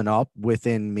keeps coming up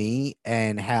within me,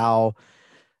 and how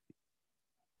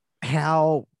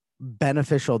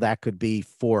beneficial that could be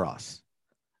for us.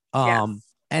 And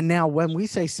now when we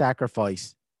say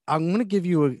sacrifice, I'm going to give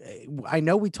you I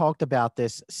know we talked about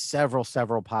this several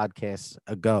podcasts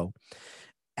ago,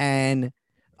 and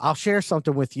I'll share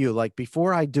something with you. Like,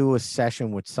 before I do a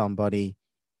session with somebody,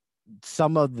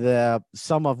 some of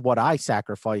what I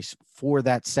sacrifice for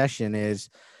that session is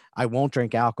I won't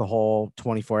drink alcohol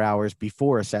 24 hours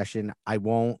before a session. I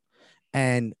won't.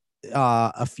 And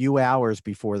a few hours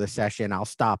before the session, I'll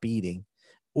stop eating.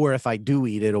 Or if I do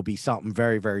eat, it'll be something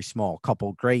very, very small, a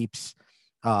couple grapes,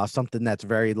 something that's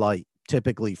very light,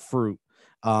 typically fruit,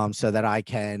 so that I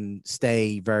can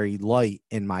stay very light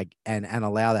in and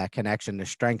allow that connection to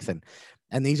strengthen.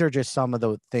 And these are just some of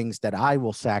the things that I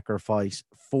will sacrifice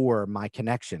for my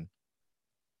connection.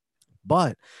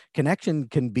 But connection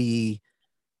can be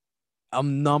a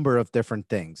number of different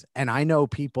things. And I know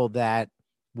people that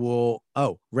will,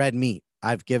 oh, red meat.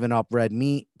 I've given up red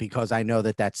meat because I know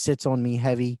that that sits on me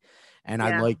heavy, and I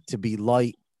Yeah. like to be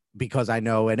light because I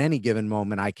know at any given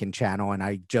moment I can channel, and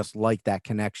I just like that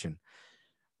connection.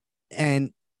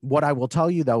 And what I will tell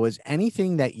you though is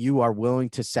anything that you are willing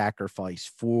to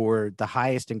sacrifice for the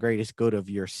highest and greatest good of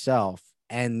yourself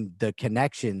and the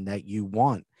connection that you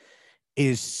want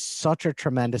is such a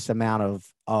tremendous amount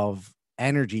of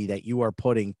energy that you are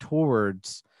putting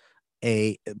towards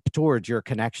your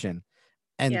connection,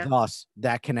 and Yeah. thus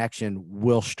that connection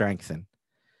will strengthen.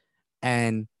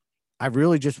 And I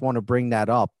really just want to bring that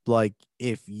up. Like,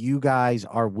 if you guys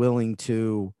are willing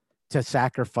to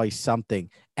sacrifice something,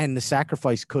 and the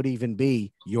sacrifice could even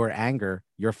be your anger,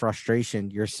 your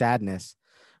frustration, your sadness,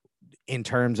 in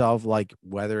terms of like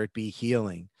whether it be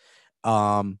healing,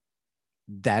 um,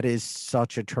 that is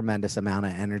such a tremendous amount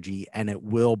of energy, and it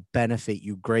will benefit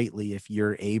you greatly if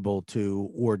you're able to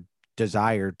or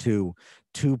desire to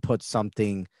put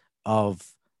something of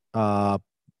uh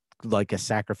like a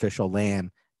sacrificial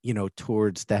lamb,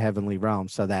 towards the heavenly realm,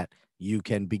 so that you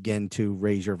can begin to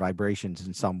raise your vibrations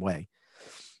in some way.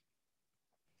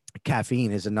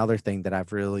 Caffeine is another thing that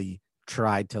I've really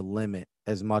tried to limit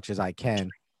as much as I can.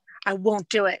 I won't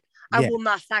do it. I Yeah. will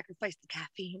not sacrifice the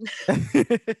caffeine.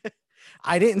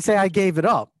 I didn't say I gave it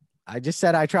up. I just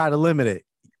said I try to limit it.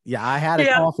 Yeah, I had a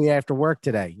Yeah. coffee after work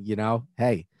today,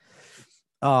 Hey.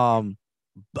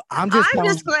 But I'm just I'm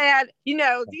telling just glad,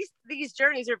 these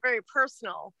journeys are very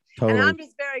personal. And totally. I'm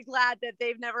just very glad that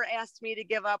they've never asked me to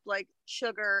give up like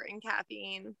sugar and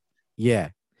caffeine. Yeah.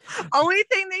 Only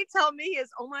thing they tell me is,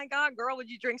 oh my God, girl, would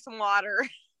you drink some water?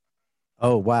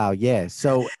 Oh wow, yeah.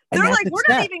 So, and They're that's like, the we're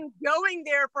not step. even going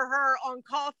there for her on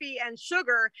coffee and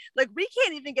sugar. Like, we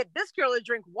can't even get this girl to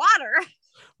drink water.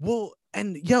 Well,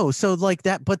 and so like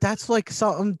that, but that's like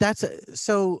something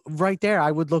so right there,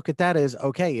 I would look at that as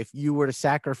okay, if you were to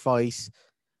sacrifice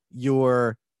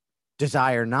your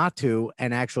desire not to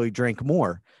and actually drink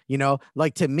more,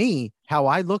 like to me, how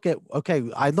I look at, okay,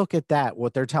 I look at that,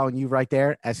 what they're telling you right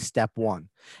there as step one.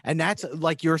 And that's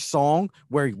like your song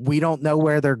where we don't know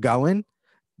where they're going.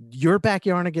 Your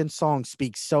Backyard Again song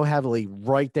speaks so heavily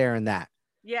right there in that.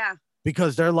 Yeah.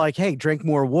 Because they're like, hey, drink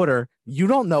more water. You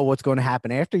don't know what's going to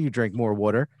happen after you drink more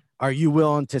water. Are you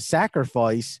willing to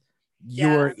sacrifice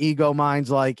your ego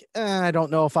mind's like, I don't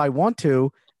know if I want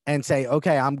to, and say,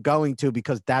 okay, I'm going to,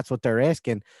 because that's what they're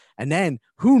asking. And then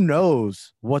who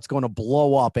knows what's going to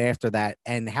blow up after that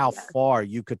and how far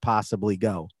you could possibly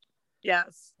go.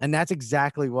 Yes. And that's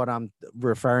exactly what I'm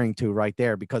referring to right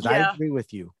there, because I agree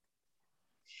with you.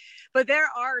 But there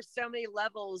are so many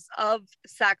levels of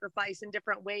sacrifice in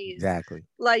different ways. Exactly.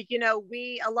 Like,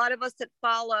 a lot of us that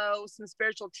follow some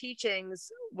spiritual teachings,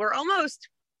 we're almost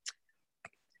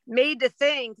made to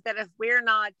think that if we're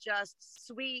not just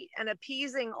sweet and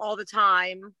appeasing all the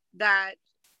time, that,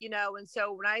 and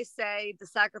so when I say the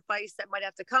sacrifice that might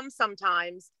have to come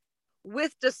sometimes,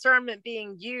 with discernment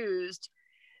being used,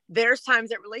 there's times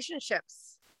that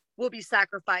relationships will be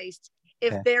sacrificed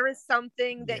if there is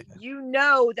something that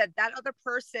that other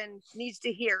person needs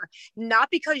to hear,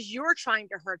 not because you're trying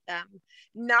to hurt them,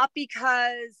 not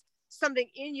because something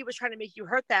in you was trying to make you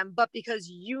hurt them, but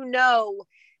because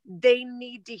they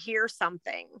need to hear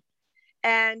something.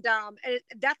 And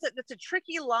that's a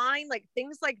tricky line. Like,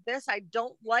 things like this I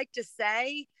don't like to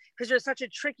say, because there's such a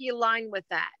tricky line with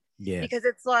that. Yeah. Because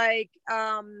it's like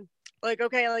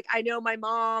okay, like, I know my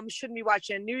mom shouldn't be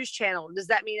watching a news channel. Does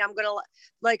that mean I'm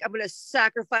gonna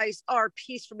sacrifice our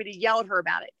peace for me to yell at her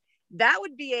about it? That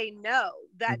would be a no.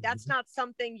 That's not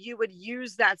something you would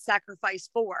use that sacrifice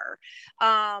for.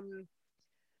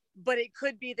 But it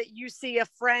could be that you see a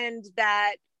friend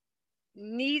that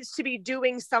needs to be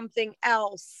doing something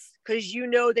else because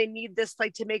they need this,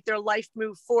 like, to make their life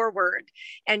move forward,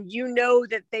 and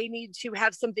that they need to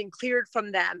have something cleared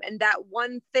from them, and that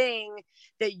one thing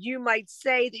that you might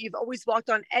say that you've always walked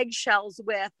on eggshells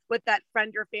with that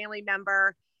friend or family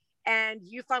member, and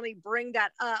you finally bring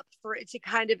that up for it to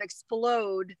kind of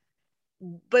explode,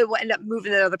 but it will end up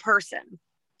moving the other person.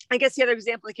 I guess the other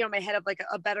example that came in my head of like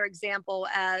a better example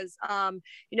as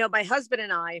my husband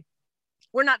and I,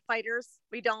 we're not fighters.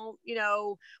 We don't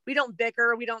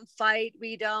bicker. We don't fight.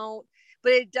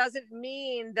 But it doesn't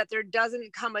mean that there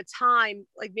doesn't come a time,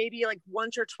 like maybe like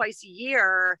once or twice a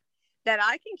year, that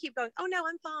I can keep going, oh no,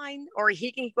 I'm fine. Or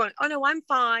he can keep going, oh no, I'm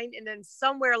fine. And then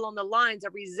somewhere along the lines, a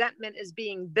resentment is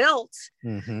being built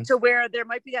to where there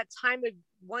might be that time of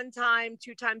 1 time,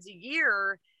 2 times a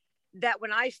year, that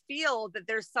when I feel that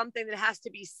there's something that has to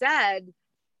be said,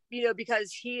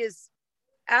 because he is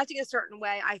acting a certain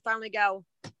way, I finally go,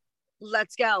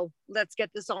 let's go. Let's get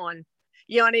this on.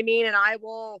 You know what I mean? And I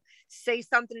will say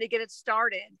something to get it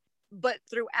started. But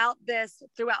throughout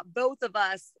both of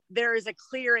us, there is a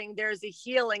clearing, there's a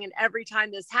healing. And every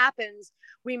time this happens,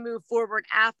 we move forward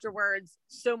afterwards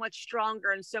so much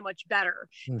stronger and so much better.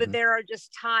 Mm-hmm. But there are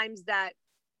just times that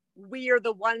we are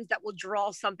the ones that will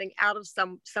draw something out of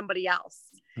somebody else.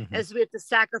 Mm-hmm. And so we have to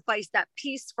sacrifice that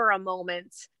peace for a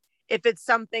moment if it's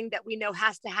something that we know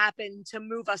has to happen to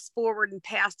move us forward and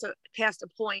past a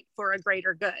point for a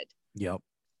greater good. Yep.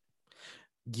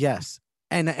 Yes.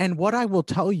 And what I will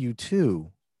tell you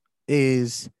too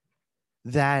is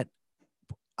that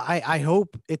I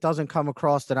hope it doesn't come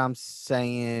across that I'm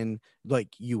saying like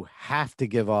you have to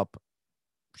give up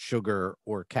sugar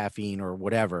or caffeine or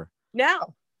whatever.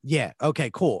 No. Yeah. Okay,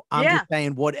 cool. I'm just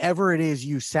saying whatever it is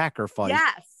you sacrifice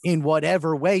in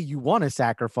whatever way you want to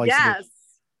sacrifice it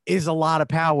is a lot of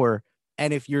power.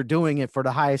 And if you're doing it for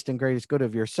the highest and greatest good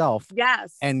of yourself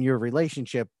and your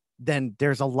relationship, then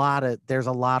there's a lot of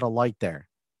light there.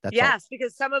 That's all.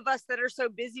 Because some of us that are so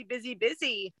busy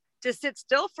to sit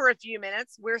still for a few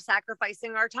minutes, we're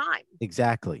sacrificing our time.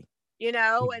 Exactly. You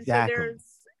know, and so there's,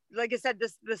 like I said,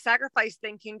 the sacrifice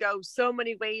thing can go so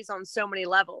many ways on so many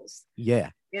levels. Yeah.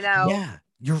 You know? Yeah,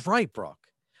 you're right, Brooke.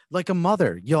 Like a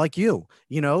mother, like you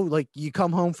know, like you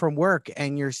come home from work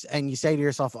and you say to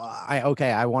yourself,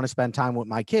 I want to spend time with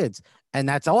my kids. And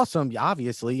that's awesome.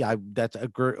 Obviously, that's a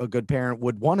good parent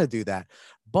would want to do that.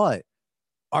 But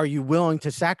are you willing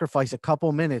to sacrifice a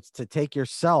couple minutes to take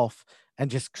yourself and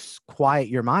just quiet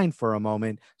your mind for a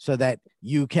moment so that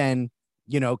you can,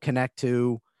 connect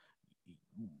to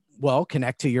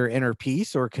your inner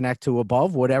peace or connect to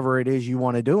above, whatever it is you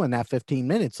want to do in that 15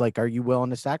 minutes? Like, are you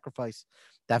willing to sacrifice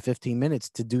that 15 minutes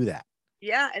to do that?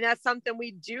 Yeah. And that's something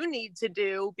we do need to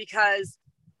do, because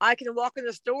I can walk in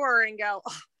the store and go,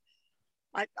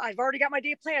 I've already got my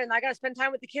day planned and I got to spend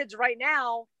time with the kids right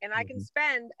now. And I can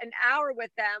spend an hour with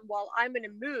them while I'm in a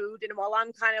mood and while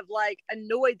I'm kind of like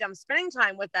annoyed that I'm spending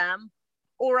time with them.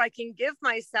 Or I can give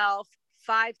myself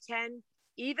 5, 10,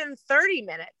 even 30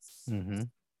 minutes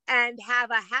and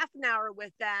have a half an hour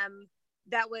with them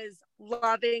that was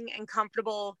loving and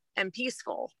comfortable and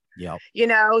peaceful. Yep.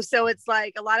 So it's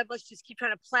like a lot of us just keep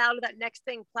trying to plow to that next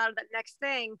thing,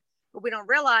 but we don't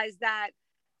realize that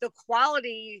the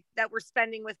quality that we're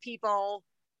spending with people,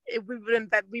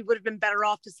 we would have been better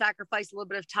off to sacrifice a little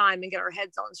bit of time and get our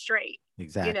heads on straight.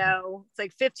 Exactly. It's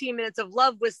like 15 minutes of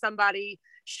love with somebody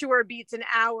sure beats an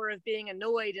hour of being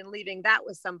annoyed and leaving that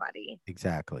with somebody.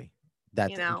 Exactly.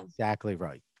 That's exactly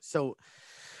right. So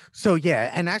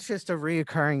yeah, and that's just a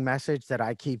reoccurring message that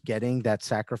I keep getting, that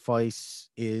sacrifice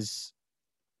is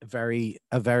a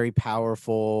very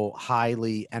powerful,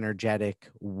 highly energetic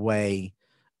way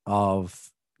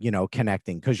of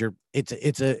connecting, because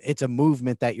it's a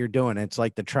movement that you're doing. It's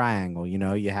like the triangle.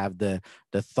 You have the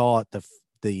thought,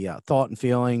 the thought and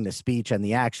feeling, the speech, and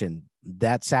the action.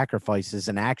 That sacrifice is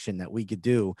an action that we could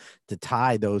do to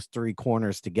tie those 3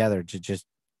 corners together to just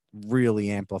really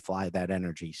amplify that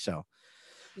energy. So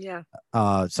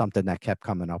something that kept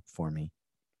coming up for me.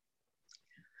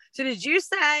 So did you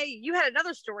say you had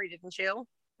another story, didn't you?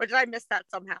 Or did I miss that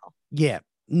somehow? Yeah,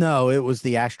 no, it was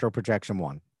the astral projection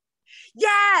one.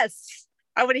 Yes,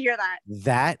 I want to hear that.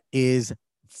 That is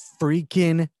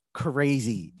freaking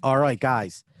crazy. All right,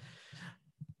 guys.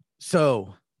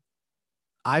 So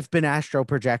I've been astral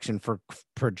projecting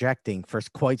for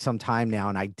quite some time now,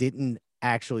 and I didn't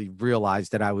actually realize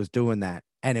that I was doing that.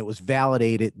 And it was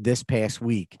validated this past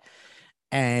week.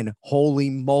 And holy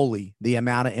moly, the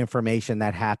amount of information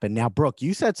that happened. Now, Brooke,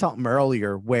 you said something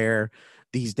earlier where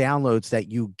these downloads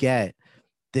that you get,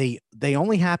 they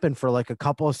only happen for like a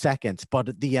couple of seconds,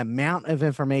 but the amount of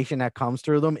information that comes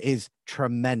through them is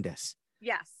tremendous.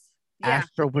 Yes.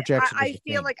 Astral projection. I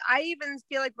even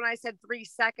feel like when I said 3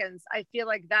 seconds, I feel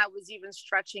like that was even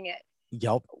stretching it.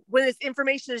 Yep. When this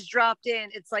information is dropped in,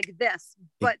 it's like this,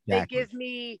 but They give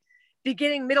me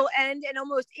beginning, middle, end, and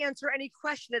almost answer any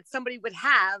question that somebody would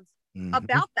have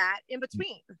about that in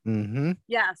between.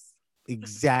 Yes.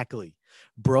 Exactly.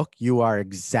 Brooke, you are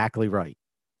exactly right.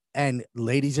 And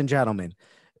ladies and gentlemen,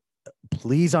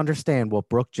 please understand what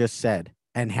Brooke just said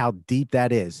and how deep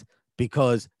that is,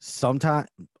 because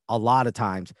a lot of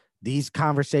times, these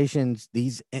conversations,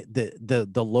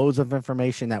 the loads of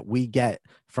information that we get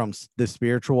from the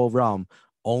spiritual realm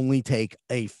only take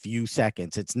a few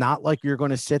seconds. It's not like you're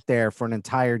going to sit there for an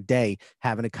entire day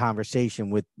having a conversation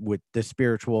with the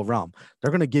spiritual realm.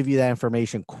 They're going to give you that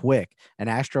information quick. And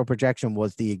astral projection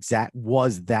was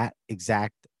that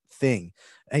exact thing.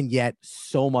 And yet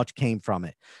so much came from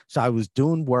it. So I was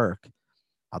doing work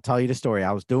I'll tell you the story.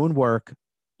 I was doing work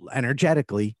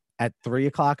energetically at 3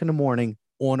 o'clock in the morning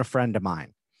on a friend of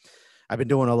mine. I've been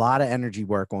doing a lot of energy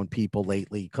work on people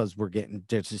lately because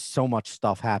there's just so much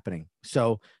stuff happening.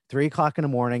 So 3 o'clock in the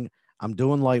morning, I'm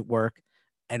doing light work.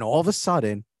 And all of a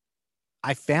sudden,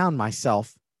 I found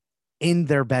myself in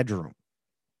their bedroom.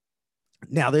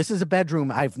 Now, this is a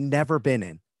bedroom I've never been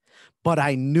in, but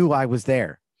I knew I was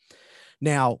there.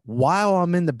 Now, while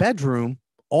I'm in the bedroom,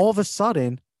 all of a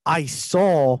sudden, I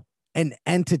saw an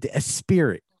entity, a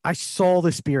spirit. I saw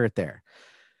the spirit there.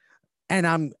 And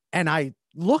I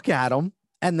look at him,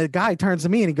 and the guy turns to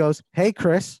me and he goes, "Hey,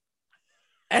 Chris."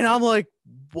 And I'm like,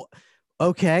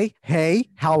 "Okay, hey,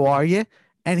 how are you?"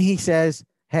 And he says,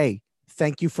 "Hey,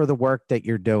 thank you for the work that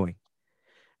you're doing."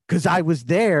 Because I was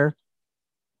there,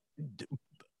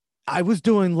 I was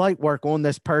doing light work on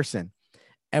this person.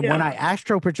 And when I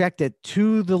astro projected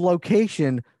to the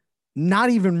location, not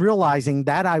even realizing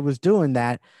that I was doing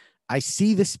that, I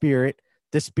see the spirit.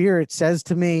 The spirit says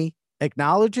to me,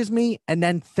 acknowledges me, and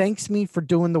then thanks me for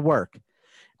doing the work.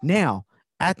 Now,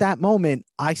 at that moment,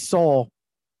 I saw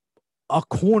a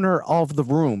corner of the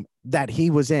room that he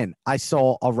was in. I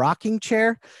saw a rocking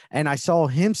chair, and I saw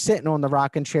him sitting on the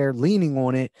rocking chair, leaning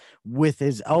on it with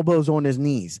his elbows on his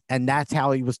knees. And that's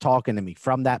how he was talking to me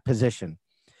from that position.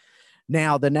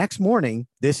 Now, the next morning,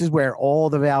 this is where all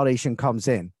the validation comes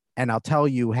in. And I'll tell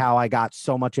you how I got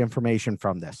so much information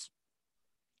from this.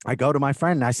 I go to my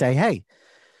friend and I say, "Hey,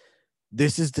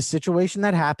 this is the situation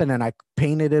that happened." And I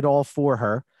painted it all for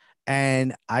her.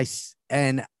 And I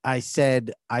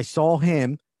said, I saw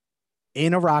him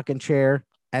in a rocking chair.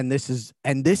 And this is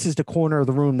the corner of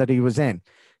the room that he was in.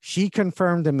 She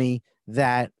confirmed to me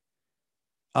that,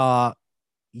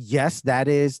 yes,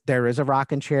 there is a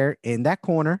rocking chair in that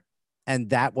corner. And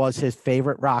that was his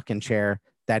favorite rocking chair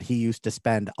that he used to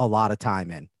spend a lot of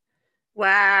time in.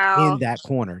 Wow. In that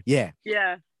corner. Yeah.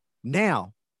 Yeah.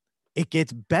 Now it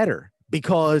gets better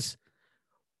because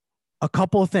a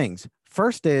couple of things.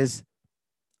 First is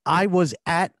I was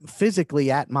physically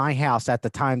at my house at the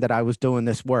time that I was doing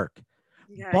this work,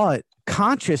 but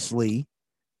consciously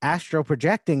astro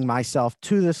projecting myself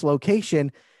to this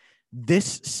location, this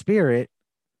spirit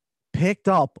picked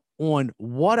up on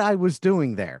what I was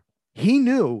doing there. He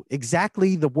knew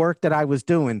exactly the work that I was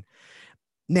doing.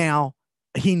 Now,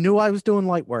 he knew I was doing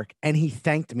light work, and he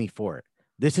thanked me for it.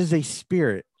 This is a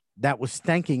spirit that was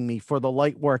thanking me for the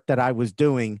light work that I was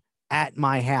doing at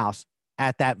my house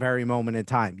at that very moment in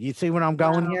time. You see where I'm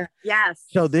going here? Yes.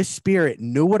 So this spirit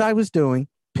knew what I was doing,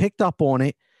 picked up on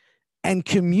it, and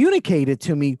communicated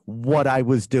to me what I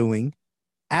was doing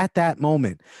at that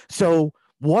moment. So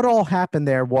what all happened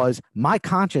there was my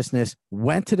consciousness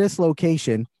went to this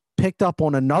location, picked up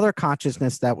on another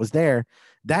consciousness that was there.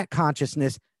 That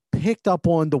consciousness picked up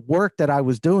on the work that I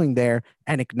was doing there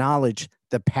and acknowledged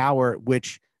the power at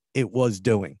which it was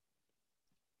doing.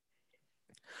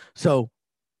 So,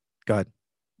 go ahead.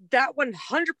 That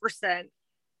 100%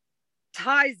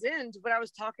 ties into what I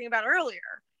was talking about earlier.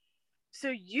 So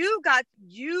you got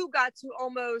to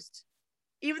almost,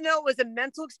 even though it was a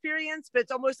mental experience, but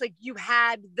it's almost like you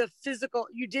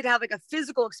did have like a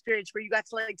physical experience where you got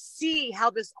to like see how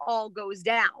this all goes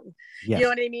down. Yes. You know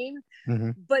what I mean?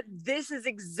 Mm-hmm. But this is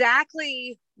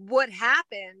exactly what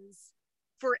happens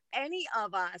for any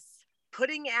of us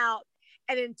putting out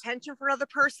an intention for another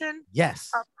person. Yes.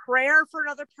 A prayer for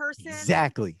another person.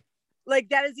 Exactly. Like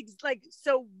that is like,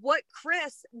 so what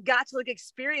Chris got to like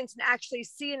experience and actually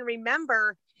see and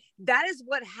remember, that is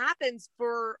what happens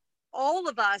for all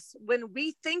of us when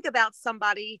we think about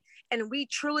somebody and we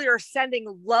truly are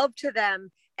sending love to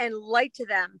them and light to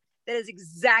them. That is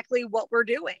exactly what we're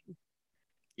doing,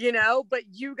 but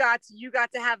you got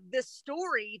to have this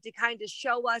story to kind of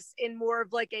show us in more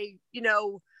of like a,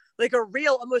 like a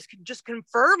real, almost just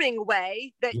confirming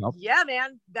way that, yep. Yeah,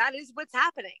 man, that is what's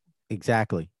happening.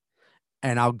 Exactly.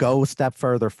 And I'll go a step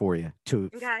further for you too.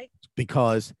 Okay.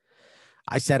 Because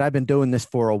I said I've been doing this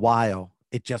for a while.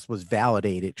 It just was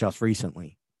validated just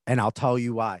recently. And I'll tell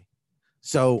you why.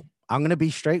 So I'm going to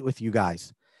be straight with you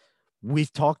guys.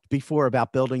 We've talked before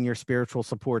about building your spiritual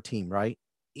support team, right?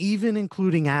 Even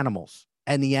including animals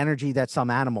and the energy that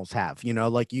some animals have, you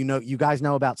guys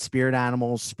know about spirit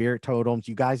animals, spirit totems.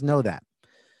 You guys know that.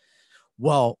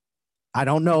 Well, I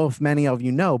don't know if many of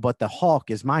you know, but the hawk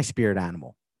is my spirit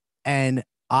animal. And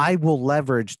I will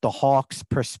leverage the hawk's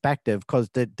perspective because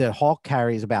the hawk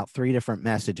carries about 3 different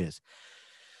messages.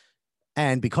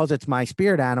 And because it's my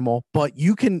spirit animal, but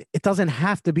it doesn't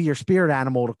have to be your spirit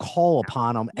animal to call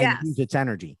upon them and use its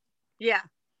energy. Yeah.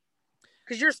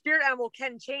 because your spirit animal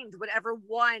can change. Whatever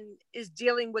one is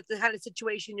dealing with the kind of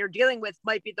situation you're dealing with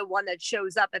might be the one that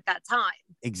shows up at that time.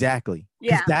 Exactly.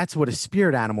 Because Yeah. that's what a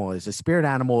spirit animal is. A spirit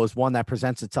animal is one that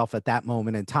presents itself at that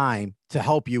moment in time to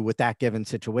help you with that given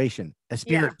situation. A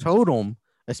spirit totem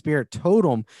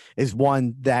is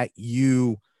one that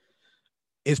you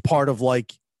is part of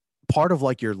like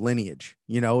your lineage.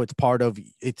 You know, it's part of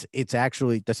it's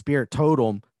actually the spirit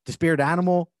totem. The spirit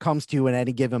animal comes to you in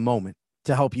any given moment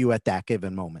to help you at that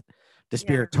given moment. The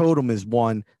spirit totem is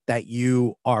one that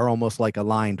you are almost like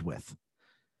aligned with.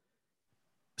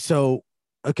 So,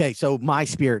 okay, so my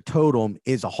spirit totem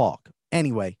is a hawk.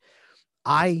 Anyway,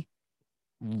 I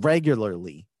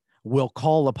regularly will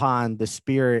call upon the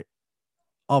spirit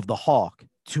of the hawk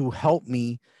to help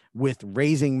me with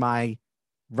raising my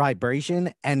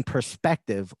vibration and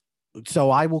perspective. So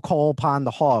I will call upon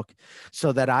the hawk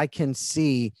so that I can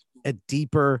see a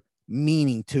deeper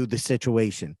meaning to the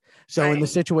situation. So in the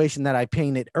situation that I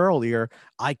painted earlier,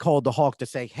 I called the hawk to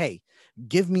say, hey,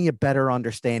 give me a better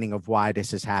understanding of why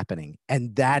this is happening.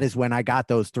 And that is when I got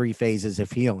those 3 phases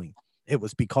of healing. It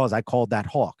was because I called that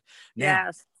hawk. Now,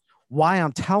 why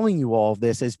I'm telling you all of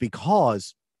this is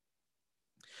because,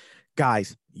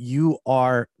 guys,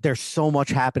 there's so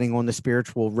much happening on the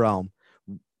spiritual realm.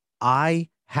 I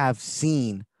have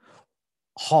seen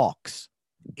hawks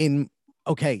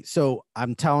so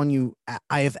I'm telling you,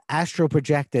 I have astro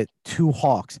projected 2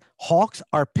 hawks. Hawks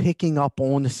are picking up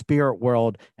on the spirit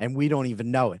world and we don't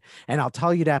even know it. And I'll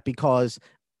tell you that because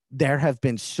there have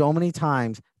been so many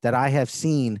times that I have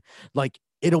seen, like,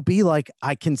 it'll be like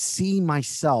I can see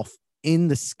myself in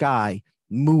the sky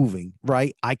moving,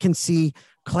 right? I can see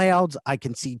clouds, I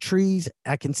can see trees,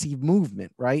 I can see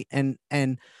movement, right? And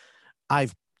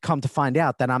I've come to find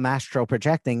out that I'm astro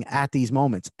projecting at these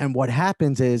moments. And what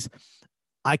happens is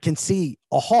I can see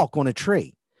a hawk on a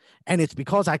tree. And it's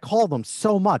because I call them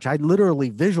so much. I literally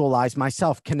visualize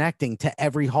myself connecting to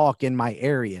every hawk in my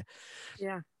area.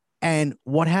 Yeah. And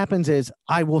what happens is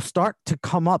I will start to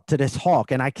come up to this hawk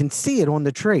and I can see it on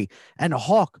the tree. And the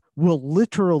hawk will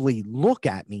literally look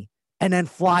at me and then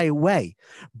fly away.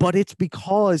 But it's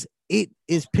because it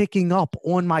is picking up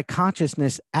on my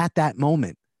consciousness at that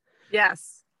moment.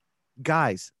 Yes.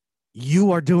 Guys,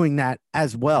 you are doing that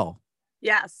as well.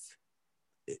 Yes.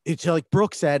 It's like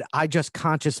Brooke said, I just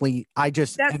am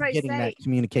getting that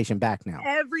communication back now.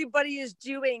 Everybody is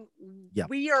doing.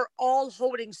 We are all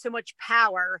holding so much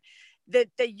power that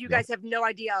you guys have no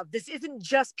idea of. This isn't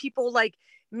just people like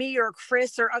me or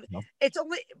Chris or other. It's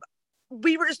only,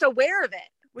 we were just aware of it.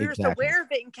 We were just aware of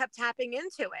it and kept tapping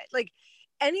into it. Like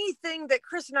anything that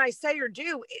Chris and I say or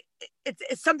do,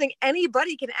 it's something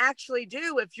anybody can actually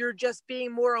do if you're just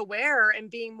being more aware and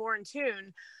being more in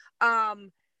tune.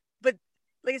 But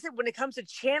like I said, when it comes to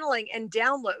channeling and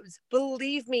downloads,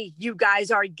 believe me, you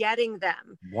guys are getting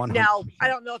them. 100%. Now, I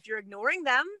don't know if you're ignoring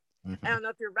them. I don't know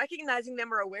if you're recognizing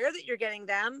them or aware that you're getting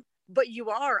them, but you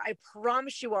are. I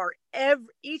promise you are.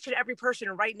 Each and every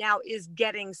person right now is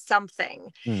getting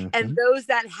something. And those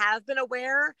that have been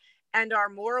aware and are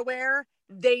more aware,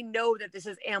 they know that this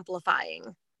is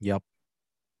amplifying. Yep.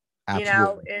 Absolutely. You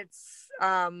know, it's,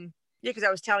 because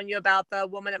I was telling you about the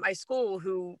woman at my school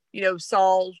who,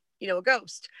 saw, a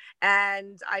ghost.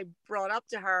 And I brought up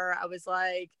to her, I was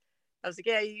like,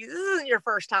 yeah, this isn't your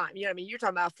first time. You know what I mean? You're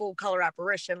talking about a full color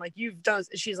apparition. Like you've done,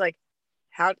 she's like,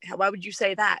 why would you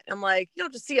say that? I'm like, you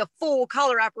don't just see a full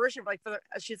color apparition.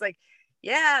 She's like,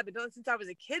 yeah, I've been doing it since I was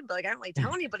a kid, but like, I don't really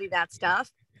tell anybody that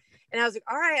stuff. And I was like,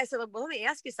 all right. I said, well, let me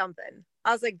ask you something.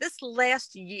 I was like, this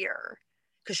last year,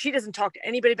 because she doesn't talk to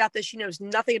anybody about this. She knows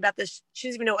nothing about this. She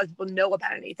doesn't even know what people know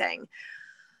about anything.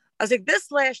 I was like,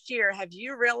 this last year, have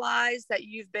you realized that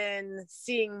you've been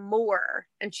seeing more?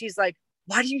 And she's like,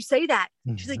 why do you say that?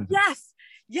 She's like, yes.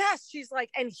 She's like,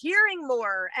 and hearing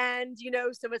more. And,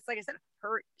 so it's like I said,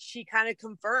 she kind of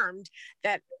confirmed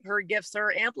that her gifts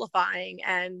are amplifying.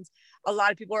 And a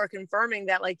lot of people are confirming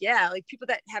that, like people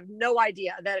that have no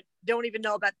idea, that don't even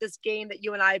know about this game that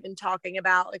you and I have been talking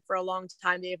about, like for a long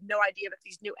time. They have no idea about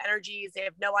these new energies. They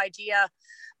have no idea,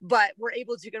 but we're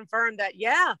able to confirm that,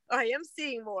 I am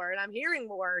seeing more and I'm hearing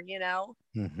more,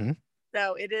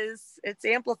 So it's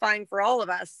amplifying for all of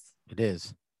us. It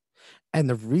is. And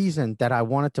the reason that I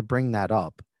wanted to bring that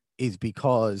up is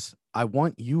because I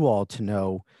want you all to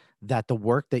know that the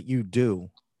work that you do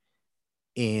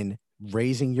in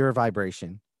raising your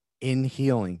vibration, in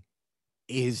healing,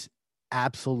 is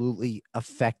absolutely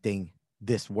affecting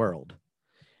this world.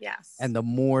 Yes. And the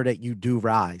more that you do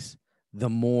rise, the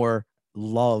more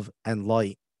love and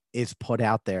light is put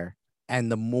out there,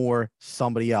 and the more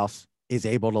somebody else is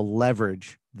able to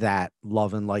leverage that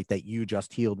love and light that you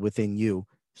just healed within you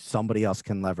somebody else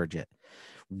can leverage it.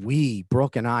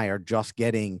 Brooke and I, are just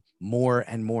getting more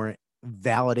and more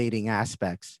validating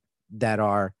aspects that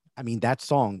are, I mean, that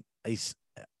song is,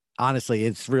 honestly,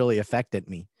 it's really affected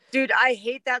me. Dude, I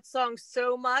hate that song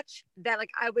so much that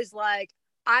I was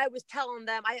telling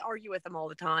them, I argue with them all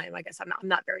the time. I guess I'm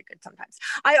not very good sometimes.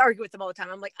 I argue with them all the time.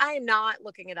 I'm like, I am not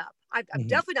looking it up. I'm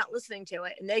definitely not listening to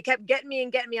it. And they kept getting me.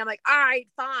 I'm like, all right,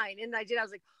 fine. And I did. I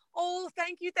was like, oh,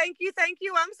 thank you. I'm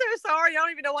so sorry. I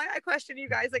don't even know why I question you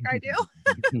guys like I do.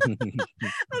 I'm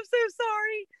so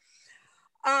sorry.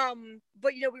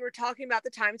 But we were talking about the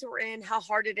times that we're in, how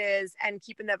hard it is, and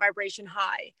keeping that vibration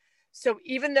high. So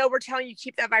even though we're telling you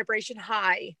keep that vibration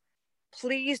high,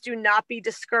 please do not be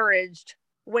discouraged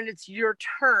when it's your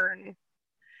turn,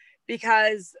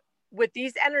 because with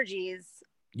these energies,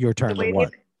 your turn to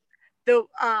what?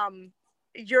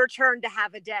 Your turn to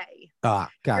have a day.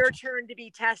 Gotcha. Your turn to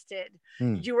be tested.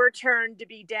 Your turn to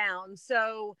be down.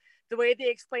 So the way they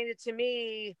explained it to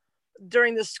me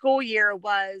during the school year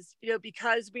was,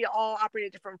 because we all operate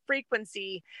at different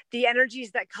frequency, the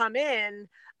energies that come in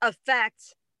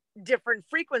affect different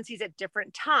frequencies at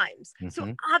different times.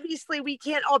 So obviously we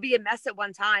can't all be a mess at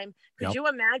one time. Could you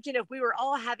imagine if we were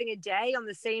all having a day on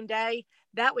the same day?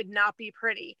 That would not be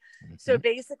pretty. So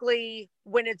basically,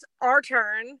 when it's our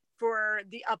turn for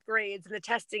the upgrades and the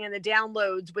testing and the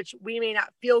downloads, which we may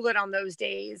not feel good on those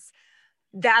days,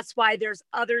 that's why there's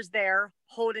others there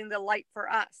holding the light for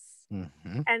us.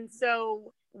 And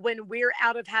so when we're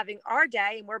out of having our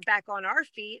day and we're back on our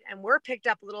feet and we're picked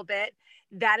up a little bit,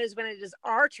 that is when it is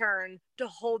our turn to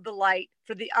hold the light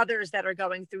for the others that are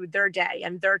going through their day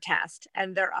and their test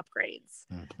and their upgrades.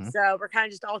 So we're kind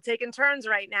of just all taking turns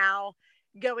right now,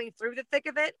 going through the thick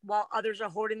of it while others are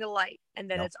holding the light. And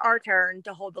then it's our turn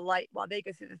to hold the light while they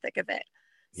go through the thick of it.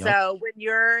 So when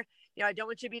you're, I don't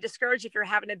want you to be discouraged if you're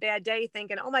having a bad day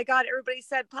thinking, oh my God, everybody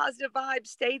said positive vibes,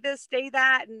 stay this, stay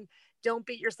that. And don't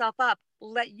beat yourself up.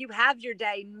 Let you have your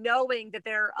day, knowing that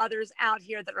there are others out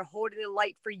here that are holding the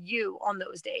light for you on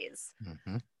those days.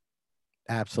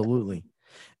 Absolutely.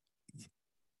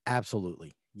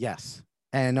 Yes.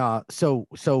 And so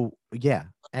yeah.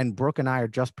 And Brooke and I are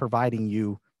just providing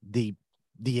you the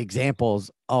examples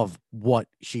of what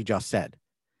she just said.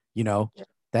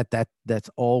 That's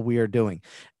all we are doing.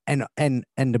 And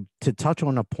to touch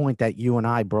on a point that you and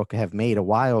I, Brooke, have made a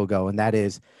while ago, and that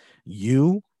is,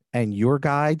 you and your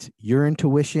guides, your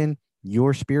intuition,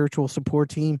 your spiritual support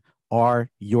team are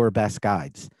your best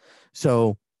guides.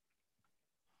 So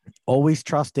always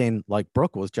trust in, like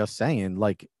Brooke was just saying,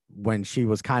 like when she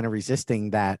was kind of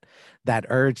resisting that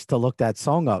urge to look that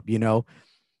song up,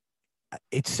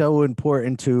 it's so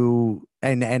important to,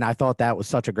 and I thought that was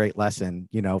such a great lesson,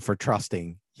 for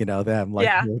trusting, them, like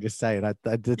you were just saying.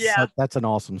 That's an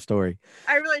awesome story.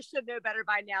 I really should know better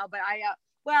by now, but I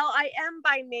am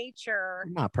by nature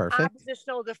not perfect,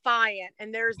 oppositional defiant,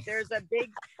 and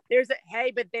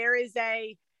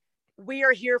we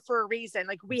are here for a reason.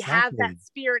 Like we have that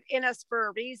spirit in us for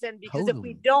a reason, because if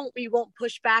we don't, we won't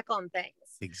push back on things.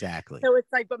 Exactly. So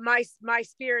it's like, but my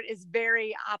spirit is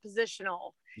very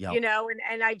oppositional,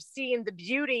 and I've seen the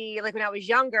beauty, like when I was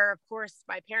younger, of course,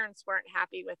 my parents weren't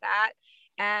happy with that.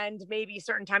 And maybe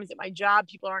certain times at my job,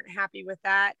 people aren't happy with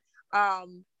that.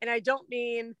 And I don't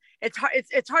mean, it's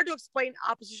hard to explain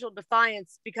oppositional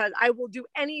defiance, because I will do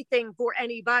anything for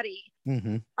anybody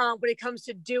when it comes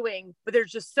to doing, but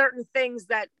there's just certain things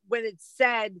that when it's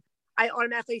said, I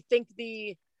automatically think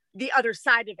the other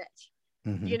side of it.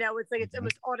 It's like, it's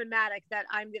almost automatic that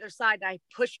I'm the other side, and I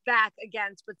push back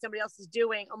against what somebody else is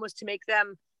doing, almost to make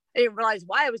them, I didn't realize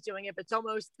why I was doing it, but it's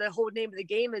almost the whole name of the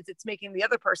game is it's making the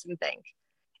other person think.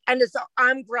 And so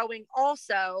I'm growing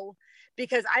also,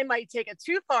 because I might take a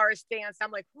too far a stance.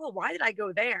 I'm like, well, why did I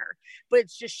go there? But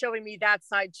it's just showing me that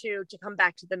side too, to come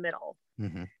back to the middle.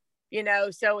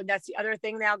 So, and that's the other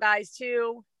thing now, guys,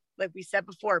 too. Like we said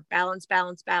before, balance.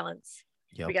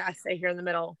 We got to stay here in the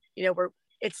middle.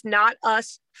 It's not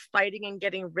us fighting and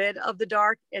getting rid of the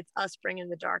dark. It's us bringing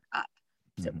the dark up.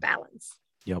 So balance.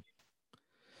 Yep.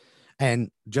 And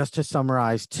just to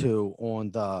summarize too, on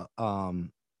the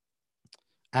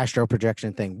astral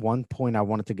projection thing, one point I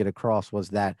wanted to get across was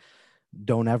that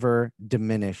don't ever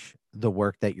diminish the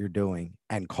work that you're doing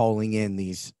and calling in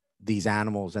these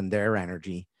animals and their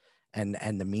energy and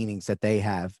the meanings that they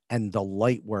have, and the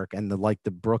light work, and like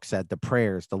the Brooke said, the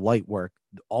prayers, the light work,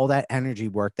 all that energy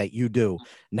work that you do,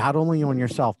 not only on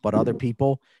yourself but other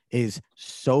people, is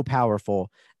so powerful.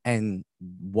 And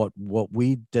what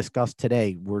we discussed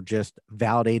today were just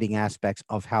validating aspects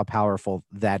of how powerful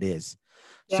that is.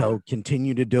 So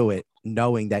continue to do it.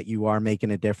 knowing that you are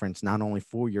making a difference, not only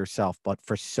for yourself, but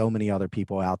for so many other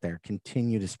people out there.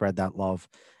 Continue to spread that love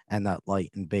and that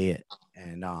light and be it.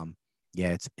 And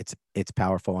yeah, it's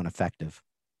powerful and effective.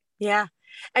 Yeah.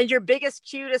 And your biggest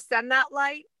cue to send that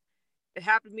light, it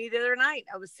happened to me the other night.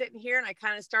 I was sitting here and I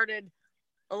kind of started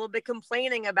a little bit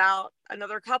complaining about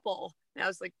another couple. And I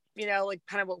was like, like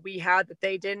kind of what we had that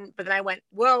they didn't. But then I went,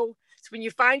 whoa. So when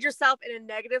you find yourself in a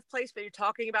negative place where you're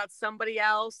talking about somebody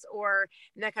else or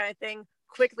that kind of thing,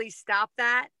 quickly stop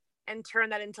that and turn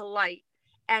that into light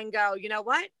and go, you know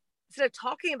what? Instead of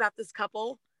talking about this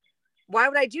couple, why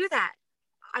would I do that?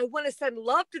 I want to send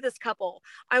love to this couple.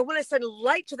 I want to send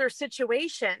light to their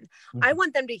situation. I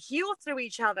want them to heal through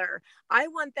each other. I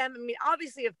want them,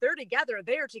 obviously, if they're together,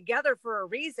 they are together for a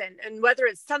reason. And whether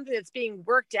it's something that's being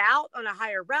worked out on a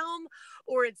higher realm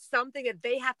or it's something that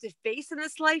they have to face in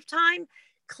this lifetime,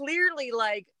 clearly,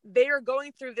 like, they are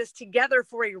going through this together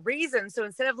for a reason. So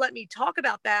instead of let me talk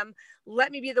about them,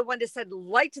 let me be the one to send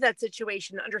light to that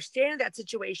situation, understanding that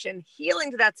situation,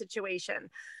 healing to that situation.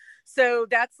 So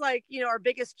that's like, our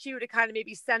biggest cue to kind of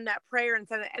maybe send that prayer and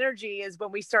send that energy is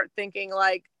when we start thinking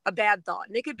like a bad thought.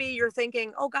 And it could be you're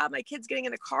thinking, oh God, my kid's getting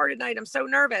in the car tonight. I'm so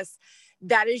nervous.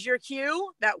 That is your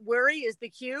cue. That worry is the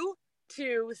cue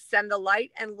to send the light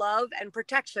and love and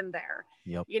protection there.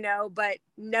 Yep. But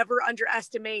never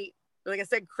underestimate. Like I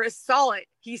said, Chris saw it.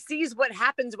 He sees what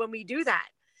happens when we do that.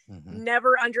 Mm-hmm.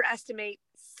 Never underestimate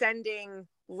sending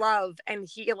love and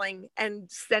healing and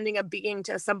sending a being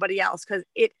to somebody else, because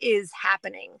it is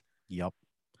happening. Yep.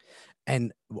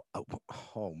 And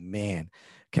oh man,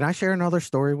 can I share another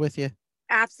story with you?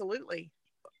 Absolutely.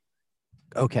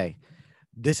 Okay.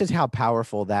 This is how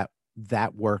powerful that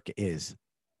work is.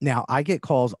 Now, I get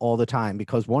calls all the time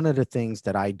because one of the things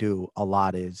that I do a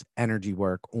lot is energy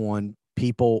work on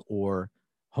people or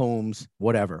homes,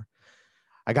 whatever.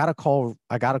 I got a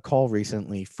call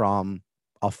recently from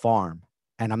a farm,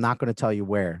 and I'm not going to tell you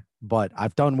where, but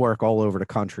I've done work all over the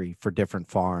country for different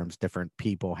farms, different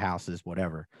people, houses,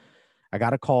 whatever. I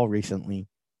got a call recently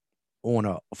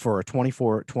for a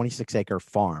 26 acre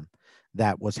farm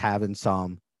that was having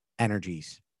some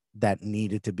energies that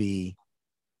needed to be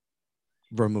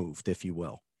removed, if you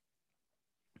will.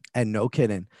 And no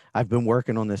kidding, I've been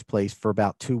working on this place for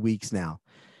about 2 weeks now.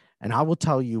 And I will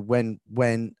tell you,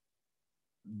 when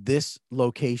this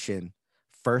location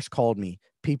first called me,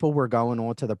 people were going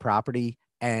onto the property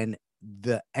and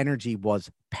the energy was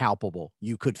palpable.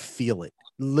 You could feel it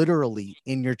literally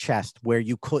in your chest where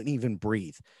you couldn't even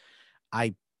breathe.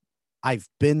 I've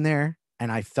been there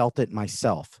and I felt it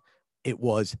myself. It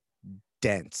was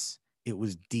dense. It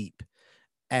was deep.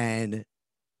 And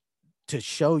to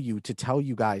tell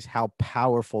you guys how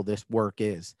powerful this work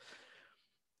is,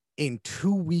 in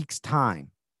 2 weeks'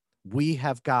 time, we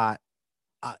have got,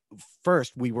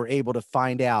 first, we were able to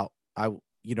find out,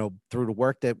 through the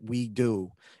work that we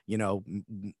do,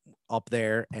 up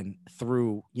there and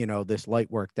through, this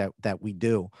light work that we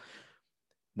do.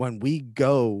 When we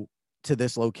go to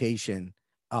this location,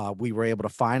 we were able to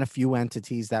find a few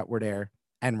entities that were there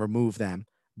and remove them,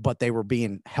 but they were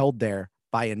being held there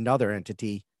by another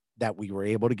entity that we were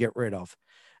able to get rid of.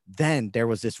 Then there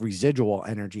was this residual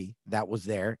energy that was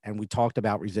there. And we talked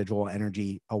about residual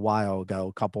energy a while ago,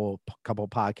 a couple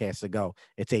podcasts ago.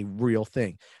 It's a real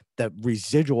thing. The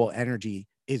residual energy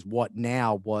is what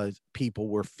now was people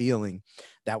were feeling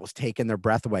that was taking their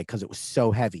breath away because it was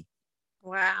so heavy.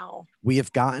 Wow. We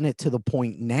have gotten it to the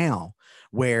point now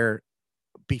where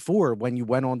before, when you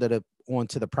went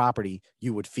onto the property,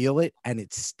 you would feel it and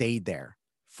it stayed there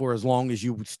for as long as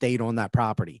you stayed on that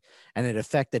property, and it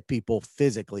affected people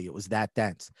physically. It was that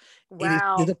dense. Wow. It is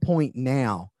to the point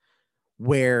now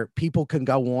where people can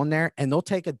go on there and they'll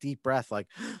take a deep breath, like,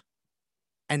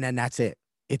 and then that's it.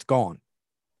 It's gone.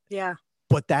 Yeah.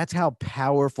 But that's how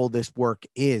powerful this work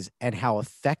is and how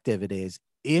effective it is.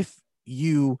 If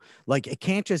you like, it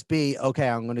can't just be, okay,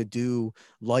 I'm going to do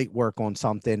light work on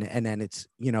something and then it's,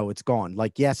 it's gone.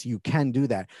 Like, yes, you can do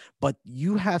that, but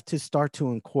you have to start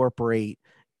to incorporate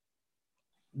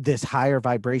this higher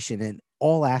vibration in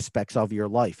all aspects of your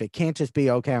life. It can't just be,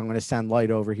 okay, I'm going to send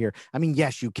light over here. I mean,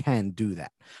 yes, you can do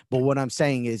that. But what I'm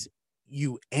saying is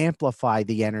you amplify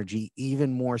the energy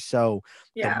even more so.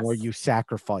 Yes. The more you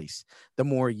sacrifice, the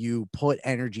more you put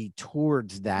energy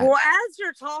towards that. Well, as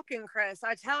you're talking, Chris,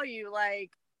 I tell you,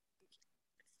 like,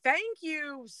 thank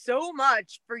you so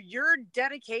much for your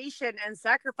dedication and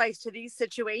sacrifice to these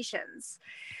situations,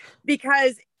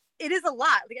 because it is a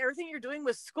lot. Like, everything you're doing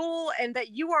with school, and that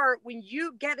you are, when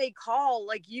you get a call,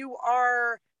 like, you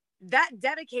are that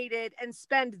dedicated and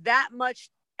spend that much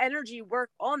energy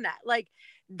work on that. Like,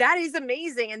 that is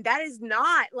amazing. And that is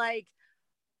not like,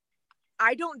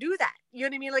 I don't do that. You know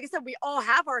what I mean? Like I said, we all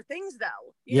have our things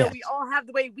though. You know, Yes. we all have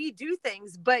the way we do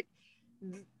things, but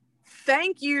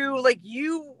thank you. Like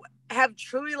you have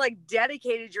truly like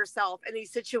dedicated yourself in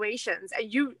these situations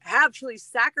and you have truly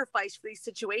sacrificed for these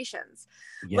situations.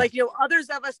 Yes. Like, you know, others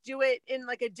of us do it in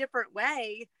like a different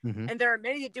way. Mm-hmm. And there are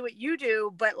many that do what you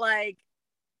do, but like,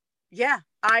 yeah,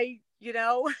 you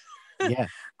know, Yeah.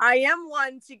 I am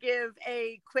one to give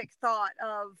a quick thought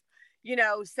of, you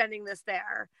know, sending this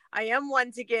there. I am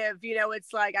one to give, you know,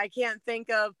 it's like, I can't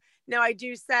think of, now I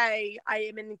do say I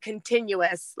am in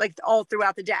continuous, like all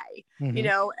throughout the day, Mm-hmm. you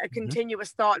know, a Mm-hmm.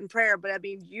 continuous thought and prayer. But I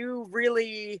mean, you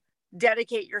really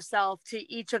dedicate yourself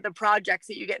to each of the projects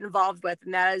that you get involved with.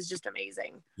 And that is just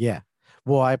amazing. Yeah.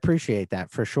 Well, I appreciate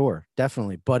that for sure.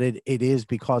 Definitely. But it is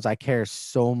because I care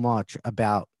so much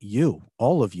about you,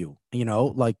 all of you, you know,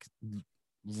 like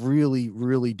really,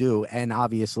 really do. And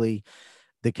obviously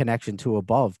the connection to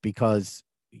above, because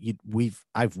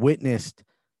I've witnessed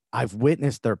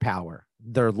their power,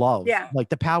 their love, Yeah. like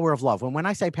the power of love. And when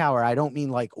I say power, I don't mean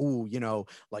like, oh, you know,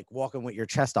 like walking with your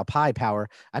chest up high power.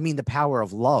 I mean the power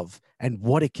of love and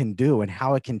what it can do and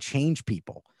how it can change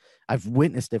people. I've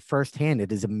witnessed it firsthand.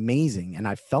 It is amazing. And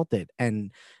I felt it.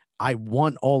 And I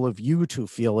want all of you to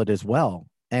feel it as well.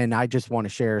 And I just want to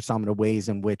share some of the ways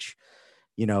in which,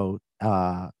 you know,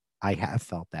 I have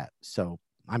felt that. So,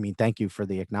 I mean, thank you for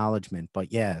the acknowledgement,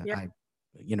 but yeah,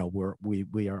 you know,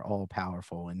 we are all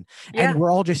powerful and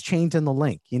we're all just chained in the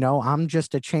link. You know, I'm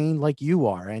just a chain like you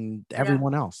are and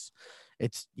everyone else.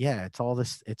 It's all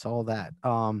this, it's all that.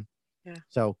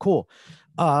 So cool.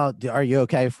 Are you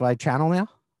okay if I channel now?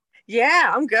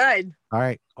 Yeah, I'm good. All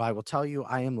right. Well, I will tell you,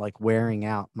 I am like wearing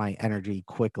out my energy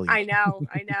quickly. I know.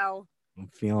 I'm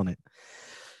feeling it.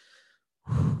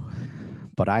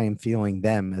 But I am feeling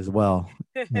them as well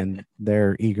and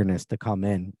their eagerness to come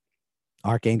in.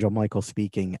 Archangel Michael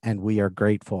speaking, and we are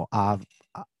grateful of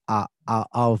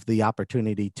the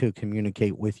opportunity to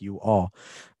communicate with you all.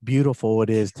 Beautiful it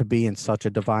is to be in such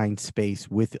a divine space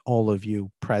with all of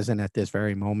you present at this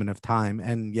very moment of time.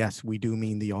 And yes, we do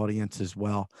mean the audience as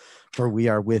well, for we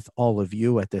are with all of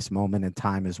you at this moment in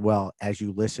time as well as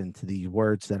you listen to these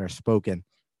words that are spoken.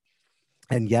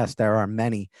 And yes, there are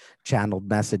many channeled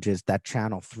messages that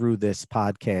channel through this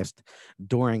podcast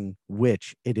during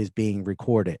which it is being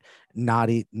recorded,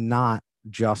 not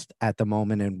just at the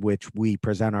moment in which we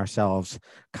present ourselves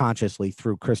consciously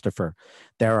through Christopher.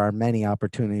 There are many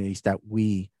opportunities that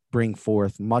we bring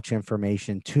forth much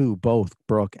information to both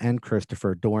Brooke and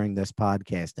Christopher during this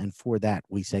podcast. And for that,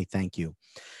 we say thank you.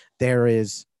 There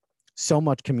is so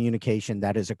much communication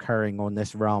that is occurring on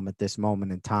this realm at this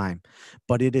moment in time,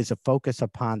 but it is a focus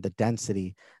upon the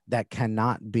density that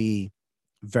cannot be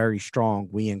very strong.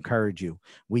 We encourage you.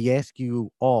 We ask you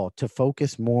all to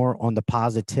focus more on the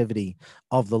positivity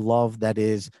of the love that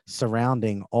is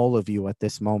surrounding all of you at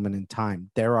this moment in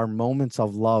time. There are moments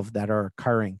of love that are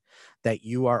occurring that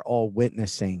you are all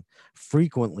witnessing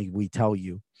frequently, we tell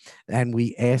you. And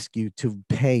we ask you to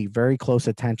pay very close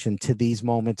attention to these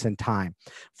moments in time,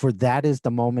 for that is the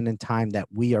moment in time that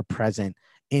we are present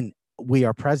in. We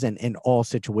are present in all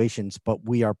situations, but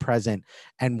we are present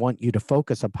and want you to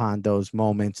focus upon those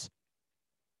moments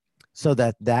so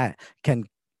that that can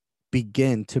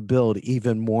begin to build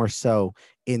even more so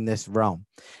in this realm.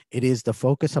 It is the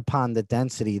focus upon the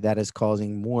density that is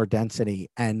causing more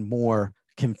density and more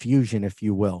confusion, if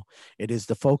you will. It is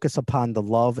the focus upon the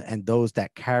love and those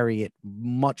that carry it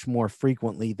much more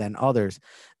frequently than others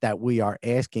that we are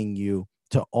asking you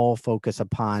to all focus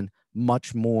upon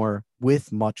much more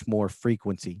with much more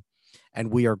frequency. And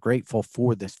we are grateful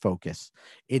for this focus.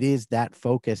 It is that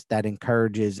focus that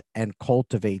encourages and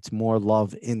cultivates more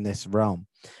love in this realm.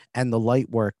 And the light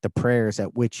work, the prayers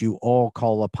at which you all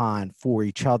call upon for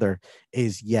each other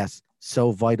is, yes,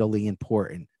 so vitally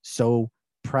important, so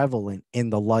prevalent in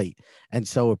the light, and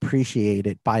so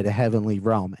appreciated by the heavenly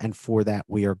realm. And for that,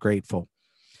 we are grateful.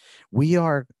 We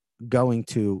are going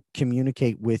to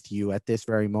communicate with you at this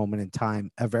very moment in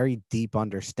time a very deep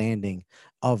understanding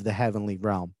of the heavenly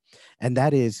realm. And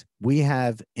that is, we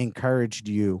have encouraged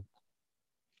you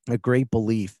a great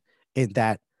belief in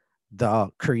that the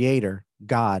Creator,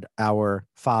 God, our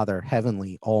Father,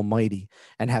 Heavenly, Almighty,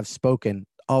 and have spoken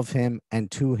of Him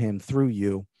and to Him through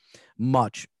you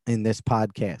much in this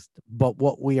podcast. But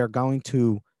what we are going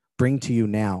to bring to you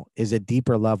now is a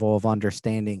deeper level of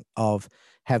understanding of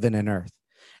heaven and earth.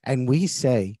 And we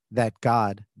say that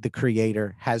God, the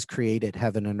Creator, has created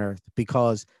heaven and earth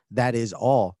because that is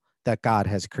all that God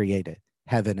has created,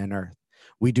 heaven and earth.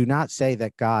 We do not say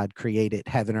that God created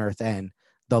heaven, earth, and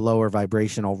the lower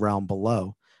vibrational realm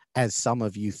below, as some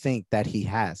of you think that He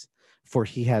has, for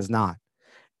He has not.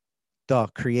 the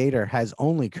creator has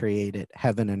only created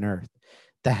heaven and earth.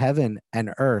 The heaven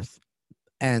and earth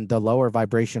and the lower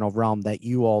vibrational realm that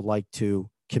you all like to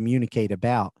communicate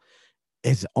about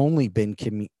has only been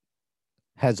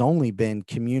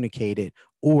communicated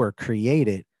or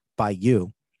created by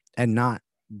you, and not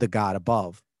the God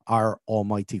above, our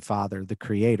Almighty Father, the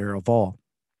creator of all.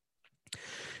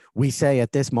 We say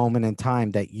at this moment in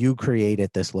time that you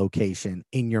created this location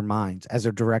in your minds as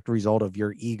a direct result of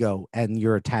your ego and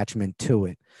your attachment to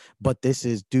it. But this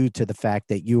is due to the fact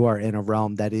that you are in a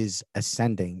realm that is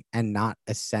ascending and not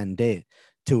ascended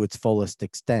to its fullest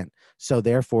extent. So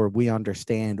therefore, we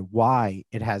understand why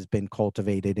it has been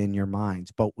cultivated in your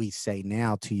minds. But we say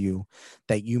now to you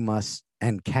that you must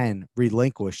and can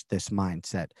relinquish this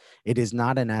mindset. It is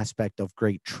not an aspect of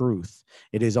great truth.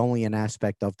 It is only an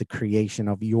aspect of the creation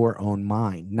of your own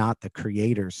mind, not the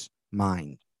creator's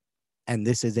mind. And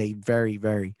this is a very,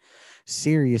 very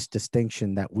serious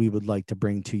distinction that we would like to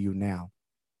bring to you now.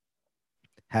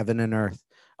 Heaven and earth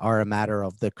are a matter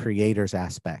of the creator's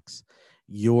aspects.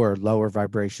 Your lower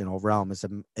vibrational realm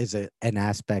is an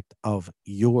aspect of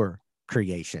your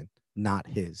creation, not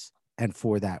his. And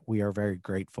for that, we are very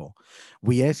grateful.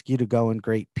 We ask you to go in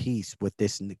great peace with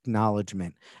this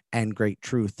acknowledgement and great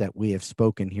truth that we have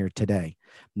spoken here today,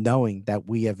 knowing that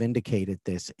we have indicated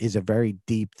this is a very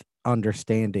deep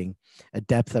understanding, a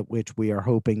depth at which we are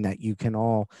hoping that you can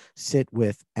all sit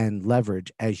with and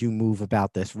leverage as you move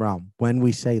about this realm. When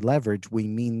we say leverage, we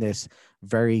mean this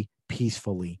very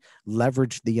peacefully.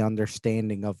 Leverage the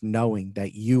understanding of knowing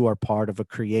that you are part of a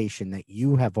creation that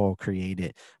you have all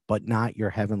created, but not your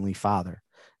heavenly Father.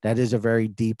 That is a very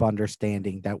deep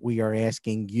understanding that we are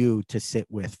asking you to sit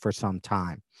with for some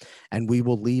time. And we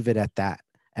will leave it at that.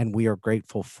 And we are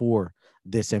grateful for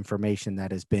this information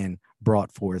that has been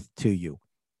brought forth to you.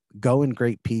 Go in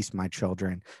great peace, my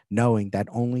children, knowing that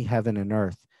only heaven and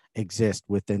earth exist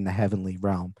within the heavenly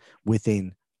realm,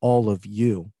 within all of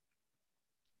you,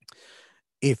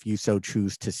 if you so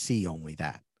choose to see only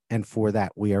that. And for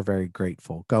that, we are very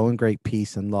grateful. Go in great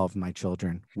peace and love, my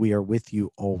children. We are with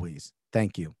you always.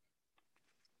 Thank you.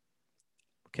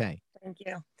 Okay. Thank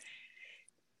you.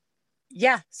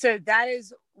 Yeah, so that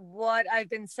is what I've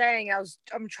been saying.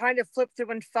 I'm trying to flip through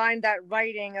and find that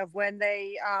writing of when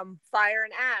they fire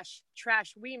and ash,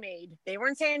 trash we made. They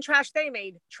weren't saying trash they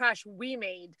made, trash we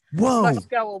made. Whoa. Must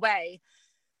go away.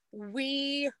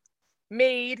 We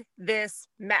made this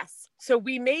mess. So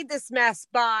we made this mess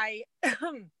by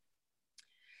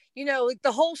like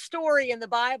the whole story in the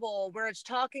Bible where it's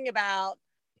talking about,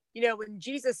 when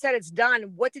Jesus said it's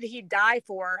done, what did he die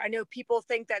for? I know people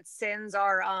think that sins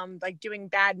are like doing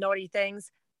bad, naughty things.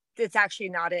 It's actually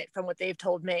not it from what they've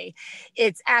told me.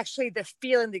 It's actually the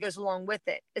feeling that goes along with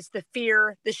it. It's the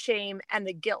fear, the shame, and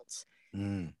the guilt.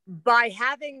 By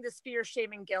having this fear,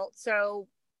 shame, and guilt. So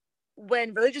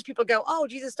when religious people go, oh,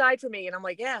 Jesus died for me. And I'm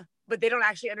like, yeah, but they don't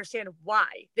actually understand why.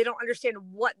 They don't understand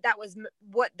what that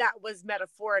was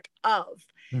metaphoric of.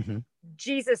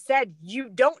 Jesus said, you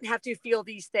don't have to feel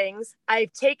these things.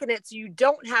 I've taken it so you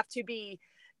don't have to be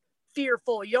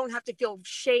fearful. You don't have to feel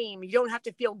shame. You don't have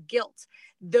to feel guilt.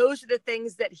 Those are the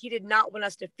things that he did not want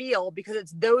us to feel, because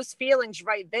it's those feelings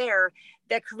right there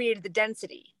that created the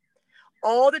density.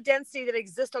 All the density that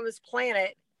exists on this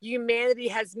planet, humanity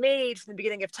has made from the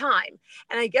beginning of time.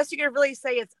 And I guess you could really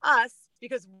say it's us,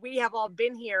 because we have all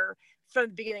been here from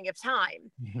the beginning of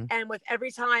time. And with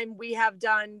every time we have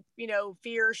done,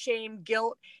 fear, shame,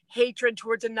 guilt, hatred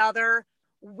towards another,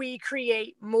 we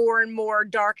create more and more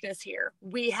darkness here.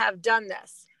 We have done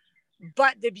this.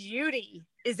 But the beauty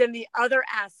is in the other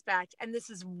aspect. And this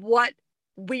is what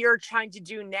we are trying to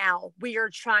do now. We are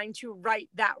trying to right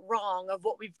that wrong of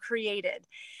what we've created.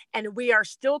 And we are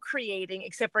still creating,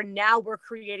 except for now we're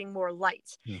creating more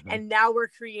light. And now we're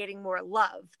creating more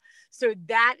love. So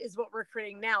that is what we're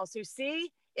creating now. So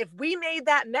see, if we made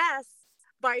that mess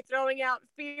by throwing out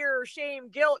fear, shame,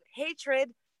 guilt,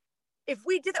 hatred, if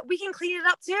we did that, we can clean it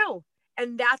up too.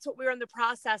 And that's what we're in the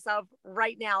process of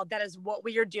right now. That is what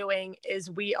we are doing,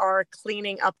 is we are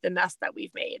cleaning up the mess that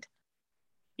we've made.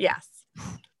 Yes.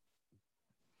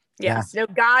 Yes. No,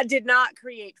 God did not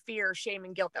create fear, shame,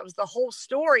 and guilt. That was the whole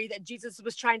story that Jesus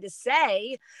was trying to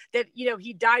say, that,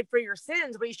 he died for your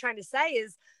sins. What he's trying to say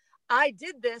is, I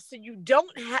did this so you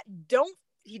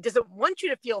he doesn't want you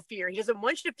to feel fear. He doesn't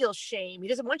want you to feel shame. He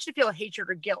doesn't want you to feel hatred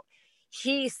or guilt.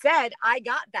 He said, I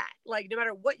got that. Like, no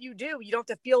matter what you do, you don't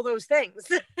have to feel those things.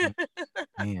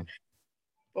 Man.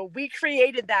 But we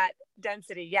created that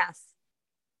density. Yes.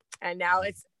 And now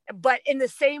But in the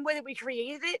same way that we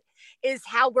created it is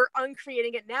how we're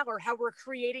uncreating it now, or how we're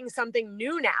creating something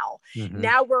new now.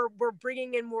 Now we're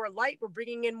bringing in more light, we're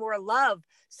bringing in more love.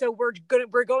 So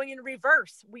we're going in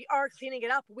reverse. We are cleaning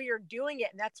it up. We are doing it.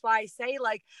 And that's why I say,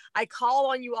 like, I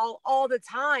call on you all the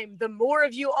time. The more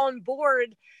of you on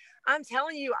board, I'm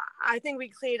telling you, I think we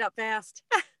clean it up fast.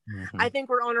 I think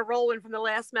we're on a roll. And from the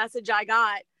last message I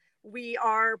got, we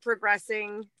are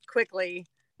progressing quickly.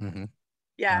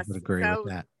 Yes. I would agree with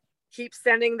that. Keep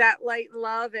sending that light and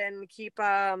love, and keep,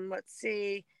 let's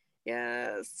see.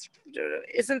 Yes.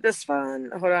 Isn't this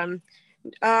fun? Hold on.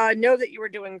 Know that you were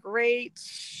doing great.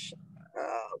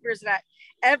 Where's that?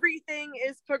 Everything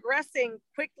is progressing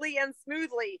quickly and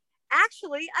smoothly.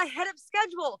 Actually, ahead of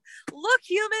schedule. Look,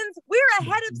 humans, we're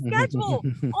ahead of schedule.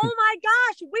 Oh my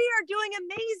gosh, we are doing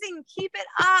amazing. Keep it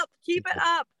up. Keep it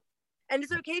up. And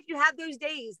it's okay if you have those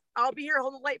days. I'll be here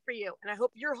holding the light for you. And I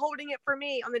hope you're holding it for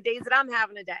me on the days that I'm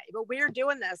having a day. But we're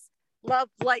doing this. Love,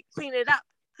 light, clean it up.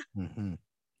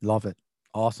 Love it.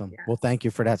 Awesome. Well, thank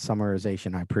you for that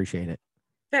summarization. I appreciate it.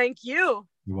 Thank you.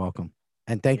 You're welcome.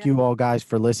 And thank you all guys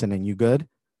for listening. You good?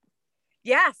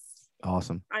 Yes.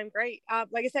 Awesome. I'm great.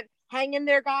 Like I said, hang in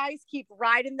there, guys. Keep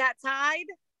riding that tide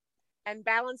and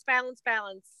balance, balance,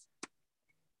 balance.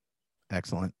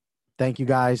 Excellent. Thank you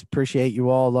guys. Appreciate you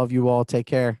all. Love you all. Take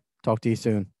care. Talk to you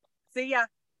soon. See ya.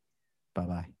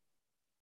 Bye-bye.